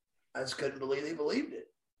shows. I just couldn't believe they believed it,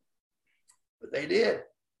 but they did.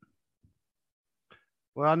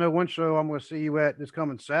 Well, I know one show I'm going to see you at this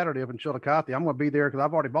coming Saturday up in Chillicothe. I'm going to be there because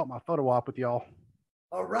I've already bought my photo op with y'all.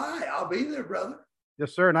 All right, I'll be there, brother.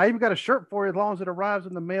 Yes, sir. And I even got a shirt for you as long as it arrives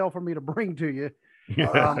in the mail for me to bring to you. You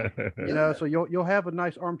know, so you'll have a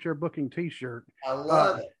nice armchair booking T-shirt. I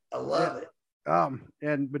love it. I love it.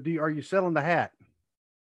 But are you selling the hat?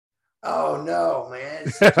 Oh no,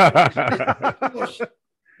 man!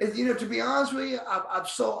 It's, you know, to be honest with you,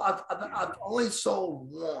 I've only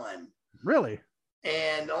sold one. Really?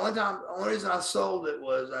 And the only reason I sold it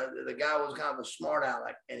was the guy was kind of a smart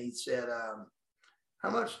aleck, and he said, "How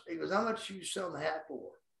much?" He goes, "How much you selling the hat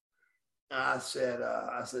for?" And I said,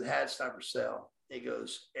 "Hat's not for sale." He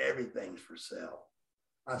goes, "Everything's for sale."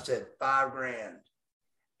 I said, $5,000,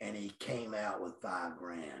 and he came out with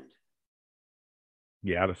 $5,000.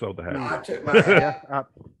 Yeah, I'd have sold the hat. I took my hat.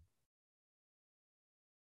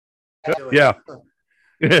 Yeah.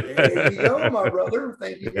 There you go, my brother.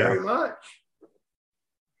 Thank you very much.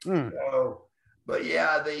 So, but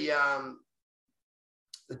yeah, the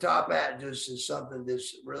top hat just is something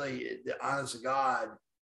that's really, the honest to God,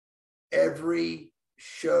 every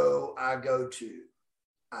show I go to,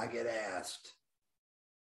 I get asked,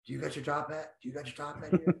 "Do you got your top hat? Do you got your top hat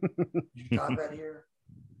here? Your top hat here?"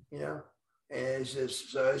 You know, and it's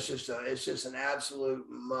just an absolute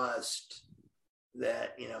must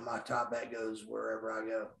that, you know, my top hat goes wherever I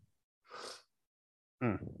go.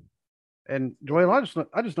 And Joel, I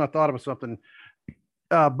just not thought of something.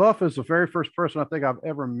 Buff is the very first person I think I've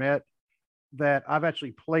ever met that I've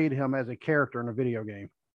actually played him as a character in a video game.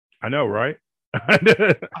 I know, right?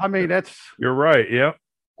 I mean, you're right. Yeah.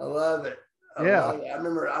 I love it. I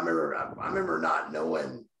remember not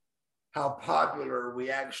knowing how popular we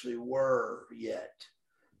actually were yet.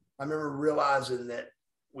 I remember realizing that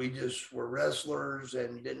we just were wrestlers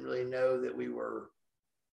and didn't really know that we were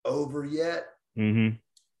over yet. Mm-hmm.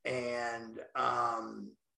 And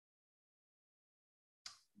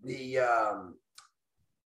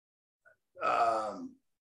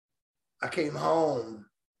I came home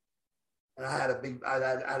and I had a big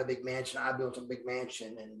mansion. I built a big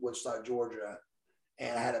mansion in Woodstock, Georgia,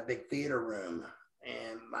 and I had a big theater room.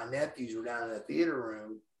 And my nephews were down in the theater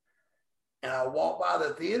room, and I walked by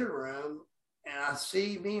the theater room and I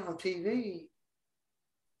see me on TV,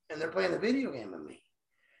 and they're playing a video game with me,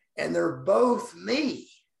 and they're both me.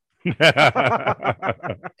 And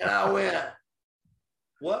I went,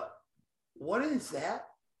 what is that?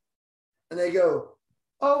 And they go,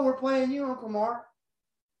 "Oh, we're playing you, Uncle Mark."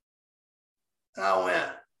 And I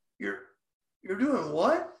went, you're doing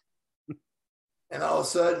what? And all of a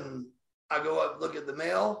sudden I go up, look at the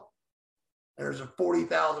mail, and there's a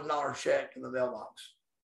 $40,000 check in the mailbox.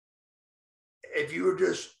 If you were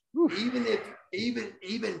just,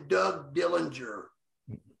 even Doug Dillinger,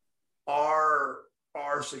 our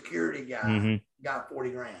security guy, got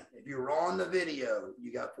 $40,000. If you were on the video,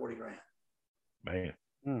 you got $40,000. Man.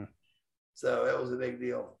 So it was a big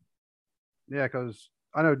deal. Yeah, because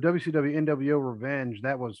I know WCW NWO Revenge,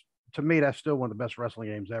 that was, to me, that's still one of the best wrestling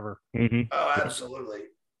games ever. Mm-hmm. Oh, absolutely.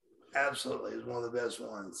 Absolutely. It's one of the best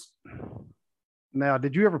ones. Now,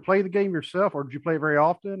 did you ever play the game yourself, or did you play it very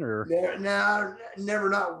often? Or no, never,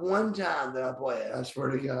 not one time that I play it. I swear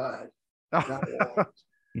to God. Not once.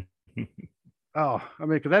 Oh, I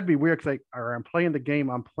mean, because that'd be weird. Because I'm playing the game,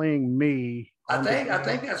 I'm playing me. I think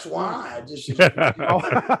that's why. I just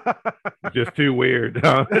just too weird.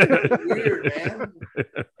 Huh? Weird, man.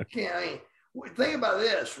 Think about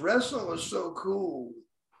this. Wrestling was so cool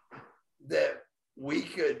that we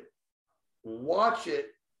could watch it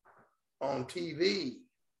on TV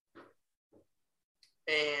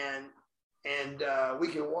and we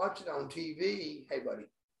can watch it on TV. Hey, buddy,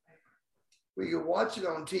 we can watch it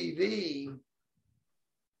on TV,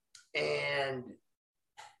 and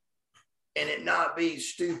it not be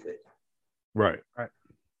stupid. Right.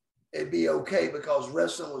 It'd be okay because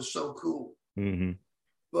wrestling was so cool. Mm-hmm.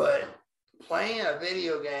 But playing a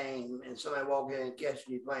video game and somebody walk in and catch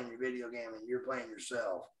you playing your video game and you're playing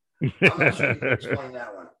yourself, I'm not sure you can explain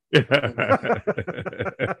that one.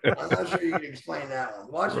 I'm not sure you can explain that one.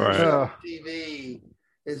 Watching yourself on TV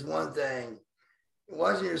is one thing.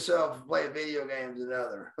 Watching yourself play video games is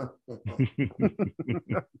another.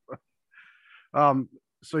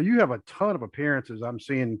 So you have a ton of appearances I'm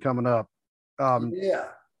seeing coming up.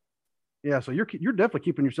 Yeah. So you're definitely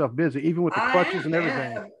keeping yourself busy, even with the clutches and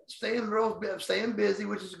everything. Staying busy,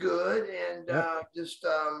 which is good, and just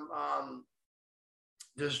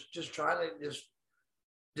trying to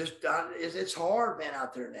it's hard, man,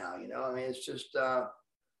 out there now. You know, I mean, it's just I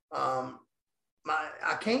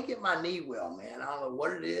can't get my knee well, man. I don't know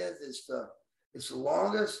what it is. It's the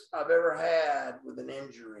longest I've ever had with an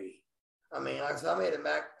injury. I mean, like I said, I made it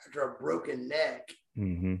back after a broken neck.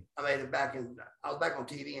 Mm-hmm. I made it back I was back on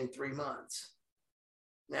TV in 3 months.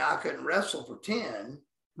 Now I couldn't wrestle for 10.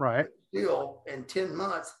 Right. Still in 10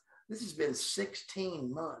 months, this has been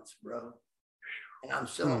 16 months, bro. And I'm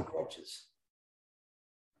still on crutches.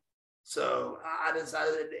 So I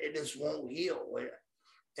decided it just won't heal.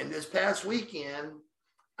 And this past weekend,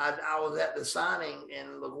 I was at the signing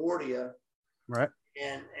in LaGuardia. Right.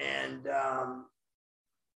 And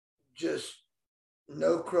just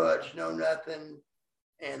no crutch, no nothing.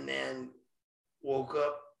 And then woke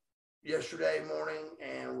up yesterday morning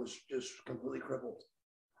and was just completely crippled.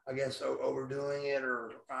 I guess overdoing it,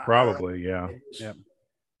 or probably, yeah.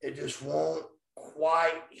 It just won't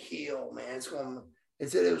quite heal, man. It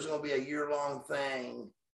said it was going to be a year-long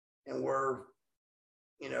thing, and we're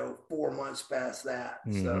 4 months past that.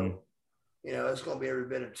 Mm-hmm. So it's going to be every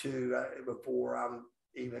bit of 2 before I'm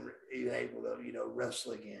even able to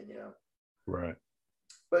wrestle again. Right.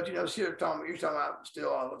 But you're talking about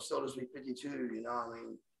I'll still just be 52. I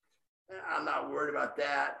mean, I'm not worried about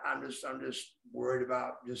that. I'm just worried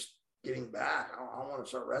about just getting back. I want to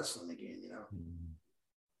start wrestling again.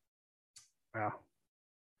 Wow.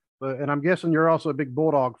 And I'm guessing you're also a big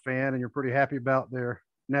Bulldog fan, and you're pretty happy about their.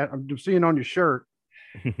 Now I'm seeing on your shirt.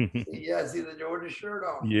 Yeah, see the Georgia shirt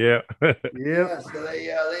on. Yeah. Yeah. So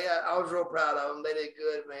they I was real proud of them. They did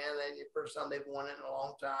good, man. The first time they've won it in a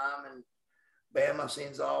long time, and Bama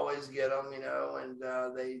seems to always get them, and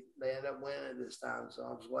they end up winning it this time. So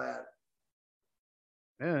I'm glad.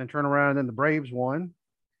 Yeah, and turn around and then the Braves won.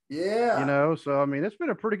 Yeah. So I mean, it's been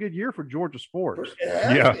a pretty good year for Georgia sports.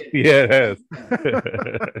 It has.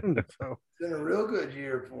 So it's been a real good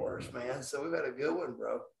year for us, man. So we've had a good one,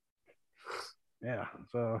 bro. Yeah.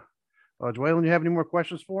 So, Dwaylen, you have any more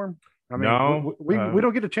questions for him? I mean, no, we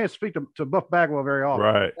don't get a chance to speak to Buff Bagwell very often.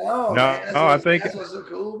 Right. No, man, I think that's what's so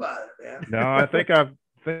cool about it, man. No, I think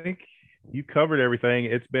you covered everything.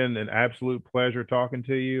 It's been an absolute pleasure talking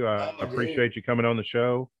to you. I appreciate you coming on the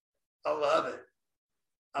show. I love it.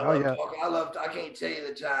 I love talking. I can't tell you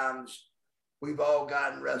the times we've all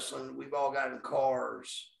gotten wrestling. We've all gotten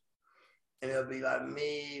cars, and it'll be like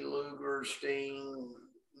me, Luger, Sting,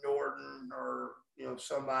 Norton, or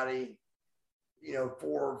somebody,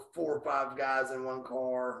 4 or 5 guys in one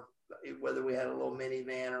car, whether we had a little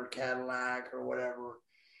minivan or Cadillac or whatever.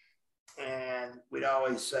 And we'd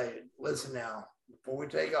always say, listen now, before we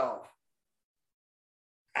take off,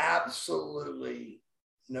 absolutely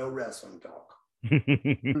no wrestling talk.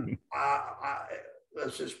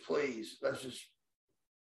 Let's just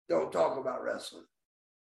don't talk about wrestling.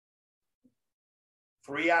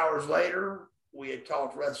 3 hours later, we had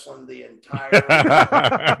talked wrestling the entire ride.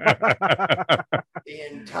 The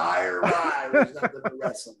entire ride was nothing but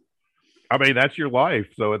wrestling. I mean, that's your life,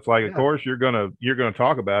 so it's like, of course, you're gonna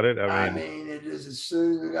talk about it. I mean, it just, as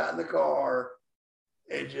soon as we got in the car,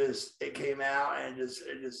 it came out and it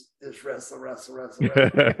just wrestle. I was like,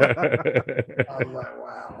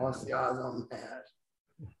 wow, what's the odds on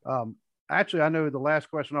that? Actually, I know the last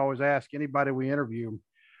question I always ask anybody we interview,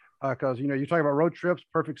 because you're talking about road trips,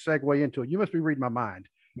 perfect segue into it. You must be reading my mind.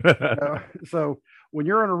 So when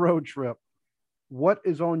you're on a road trip, what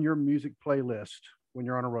is on your music playlist when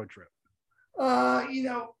you're on a road trip? You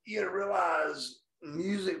gotta realize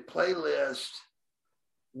music playlist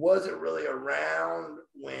wasn't really around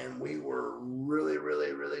when we were really,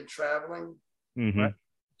 really, really traveling. Mm-hmm. Right?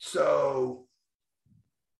 So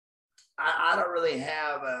I don't really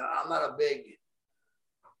have I'm not a big,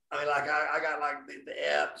 I mean, like I got like the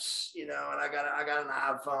apps, and I got an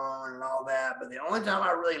iPhone and all that. But the only time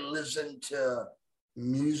I really listen to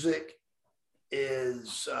music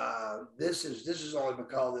is this is only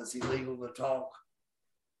because it's illegal to talk.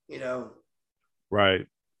 You know, right.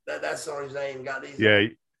 That's the only reason I even got these. Yeah,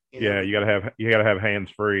 you gotta have hands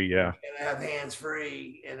free. Yeah, you gotta have hands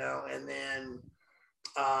free. You know, and then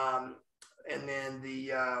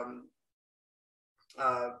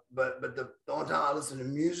but the only time I listen to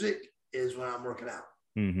music is when I'm working out.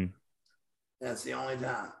 Mm-hmm. That's the only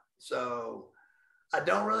time. So I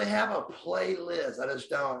don't really have a playlist. I just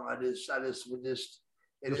don't. I just would just.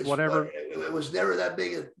 Just whatever. It was never that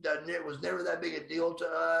big. It was never that big a deal to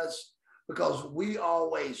us because we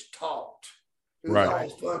always talked. It was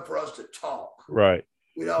always fun for us to talk. Right.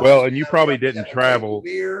 Well, and you probably didn't travel.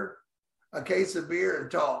 A case of beer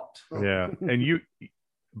and talked. Yeah, and you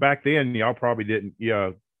back then y'all probably didn't.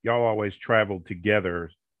 Yeah, y'all always traveled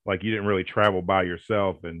together. Like you didn't really travel by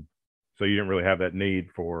yourself, and so you didn't really have that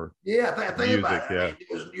need for think music. About it. I mean,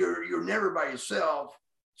 because you're never by yourself.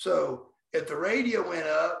 So if the radio went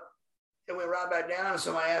up, it went right back down, and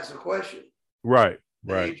somebody asked a question. Right.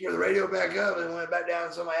 Then you turn the radio back up, and it went back down,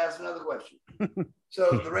 and somebody asked another question.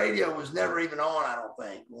 So the radio was never even on, I don't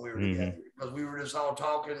think, when we were together, because we were just all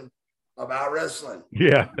talking about wrestling.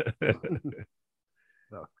 Yeah.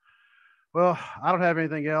 So, well, I don't have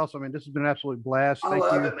anything else. I mean, this has been an absolute blast. I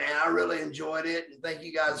love it, man. I really enjoyed it. And thank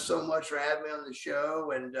you guys so much for having me on the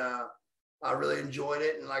show. And I really enjoyed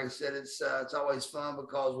it. And like I said, it's always fun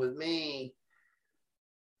because with me,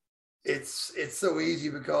 it's so easy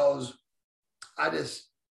because I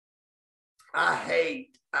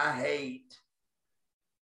hate,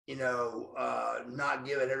 you know, not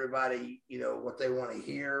giving everybody, you know, what they want to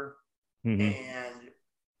hear. Mm-hmm. And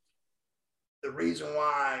the reason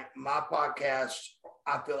why my podcasts,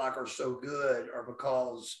 I feel like are so good are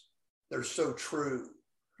because they're so true.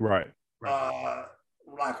 Right.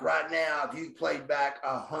 Like right now, if you played back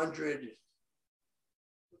 100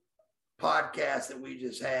 podcasts that we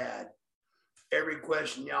just had, every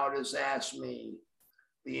question y'all just asked me,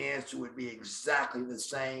 the answer would be exactly the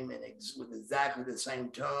same and with exactly the same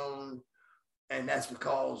tone. And that's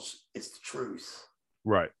because it's the truth.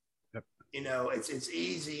 Right. You know, it's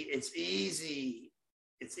easy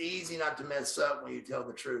not to mess up when you tell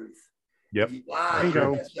the truth. Yep. If you lie,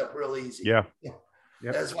 you mess up real easy. Yeah. Yep.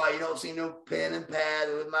 That's why you don't see no pen and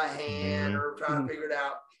pad with my hand or trying to figure it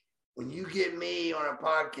out. When you get me on a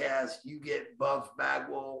podcast, you get Buff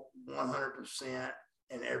Bagwell 100%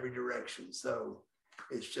 in every direction. So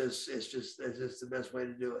it's just the best way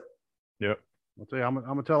to do it. Yep. I'll tell you, I'm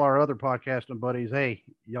gonna tell our other podcasting buddies, hey,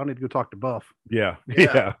 y'all need to go talk to Buff. Yeah.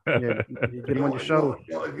 Yeah. Get him on your show.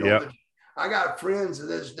 I got friends to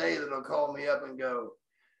this day that'll call me up and go,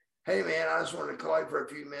 hey man, I just wanted to call you for a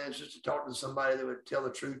few minutes just to talk to somebody that would tell the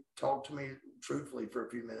truth, talk to me truthfully for a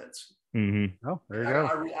few minutes. Mm-hmm. Oh, there you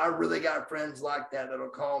go. I really got friends like that that'll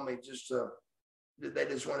call me they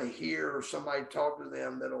just want to hear somebody talk to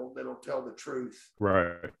them that'll tell the truth.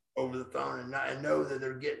 Right. Over the phone and know that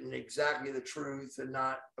they're getting exactly the truth and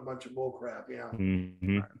not a bunch of bull crap, you know.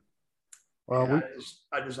 Mm-hmm. Right. Well,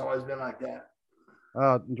 I just always been like that.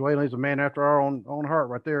 Dwayne's a man after our own heart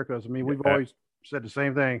right there, because I mean we've always said the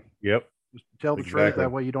same thing. Yep. Just tell the truth,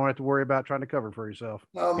 that way you don't have to worry about trying to cover for yourself.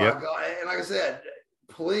 Oh my God. And like I said,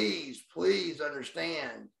 please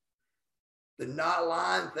understand, the not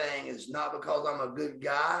lying thing is not because I'm a good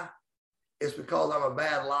guy, it's because I'm a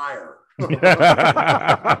bad liar. And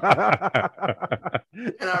I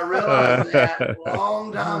realized that a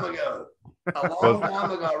long time ago.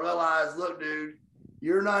 I realized, look, dude,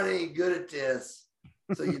 you're not any good at this.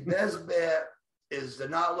 So your best bet is to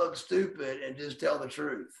not look stupid and just tell the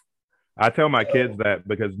truth. I tell my kids that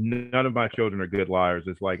because none of my children are good liars.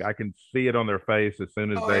 It's like I can see it on their face as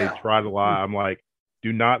soon as they try to lie. I'm like,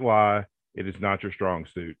 do not lie. It is not your strong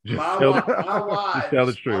suit. Just tell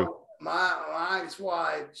the truth. My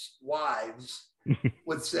ex-wives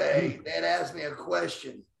would say, they'd ask me a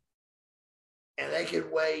question and they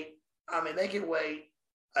could wait. I mean, they could wait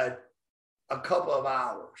a couple of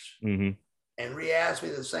hours and re-ask me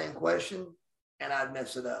the same question and I'd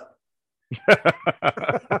mess it up.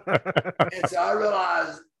 And so I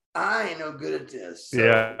realized I ain't no good at this. So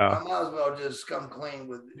I might as well just come clean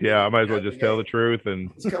with it. Yeah, I might as well just tell the truth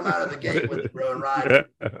and just come out of the gate with it, bro, and ride it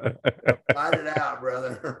out,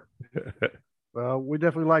 brother. Well, we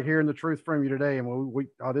definitely like hearing the truth from you today, and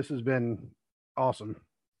this has been awesome.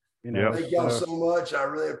 You know, thank y'all so much. I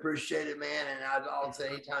really appreciate it, man. And I'll say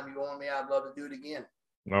anytime you want me, I'd love to do it again.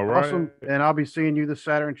 All right. Awesome. And I'll be seeing you this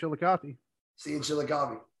Saturday in Chillicothe. See you in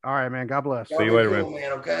Chillicothe. All right, man. God bless. See you later,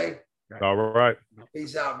 man. Okay. All right.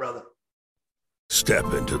 Peace out, brother.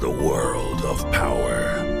 Step into the world of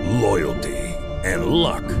power, loyalty, and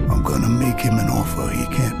luck. I'm gonna make him an offer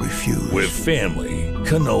he can't refuse. With family,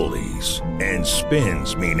 cannolis, and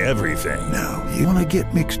spins mean everything. Now, you wanna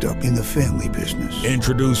get mixed up in the family business.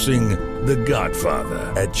 Introducing The Godfather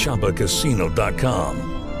at ChumbaCasino.com.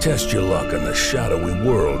 Test your luck in the shadowy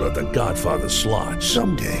world of The Godfather slot.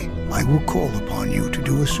 Someday, I will call upon you to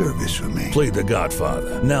do a service for me. Play The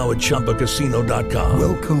Godfather now at ChumbaCasino.com.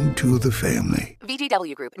 Welcome to the family.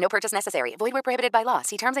 VGW Group. No purchase necessary. Void where prohibited by law.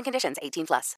 See terms and conditions. 18+.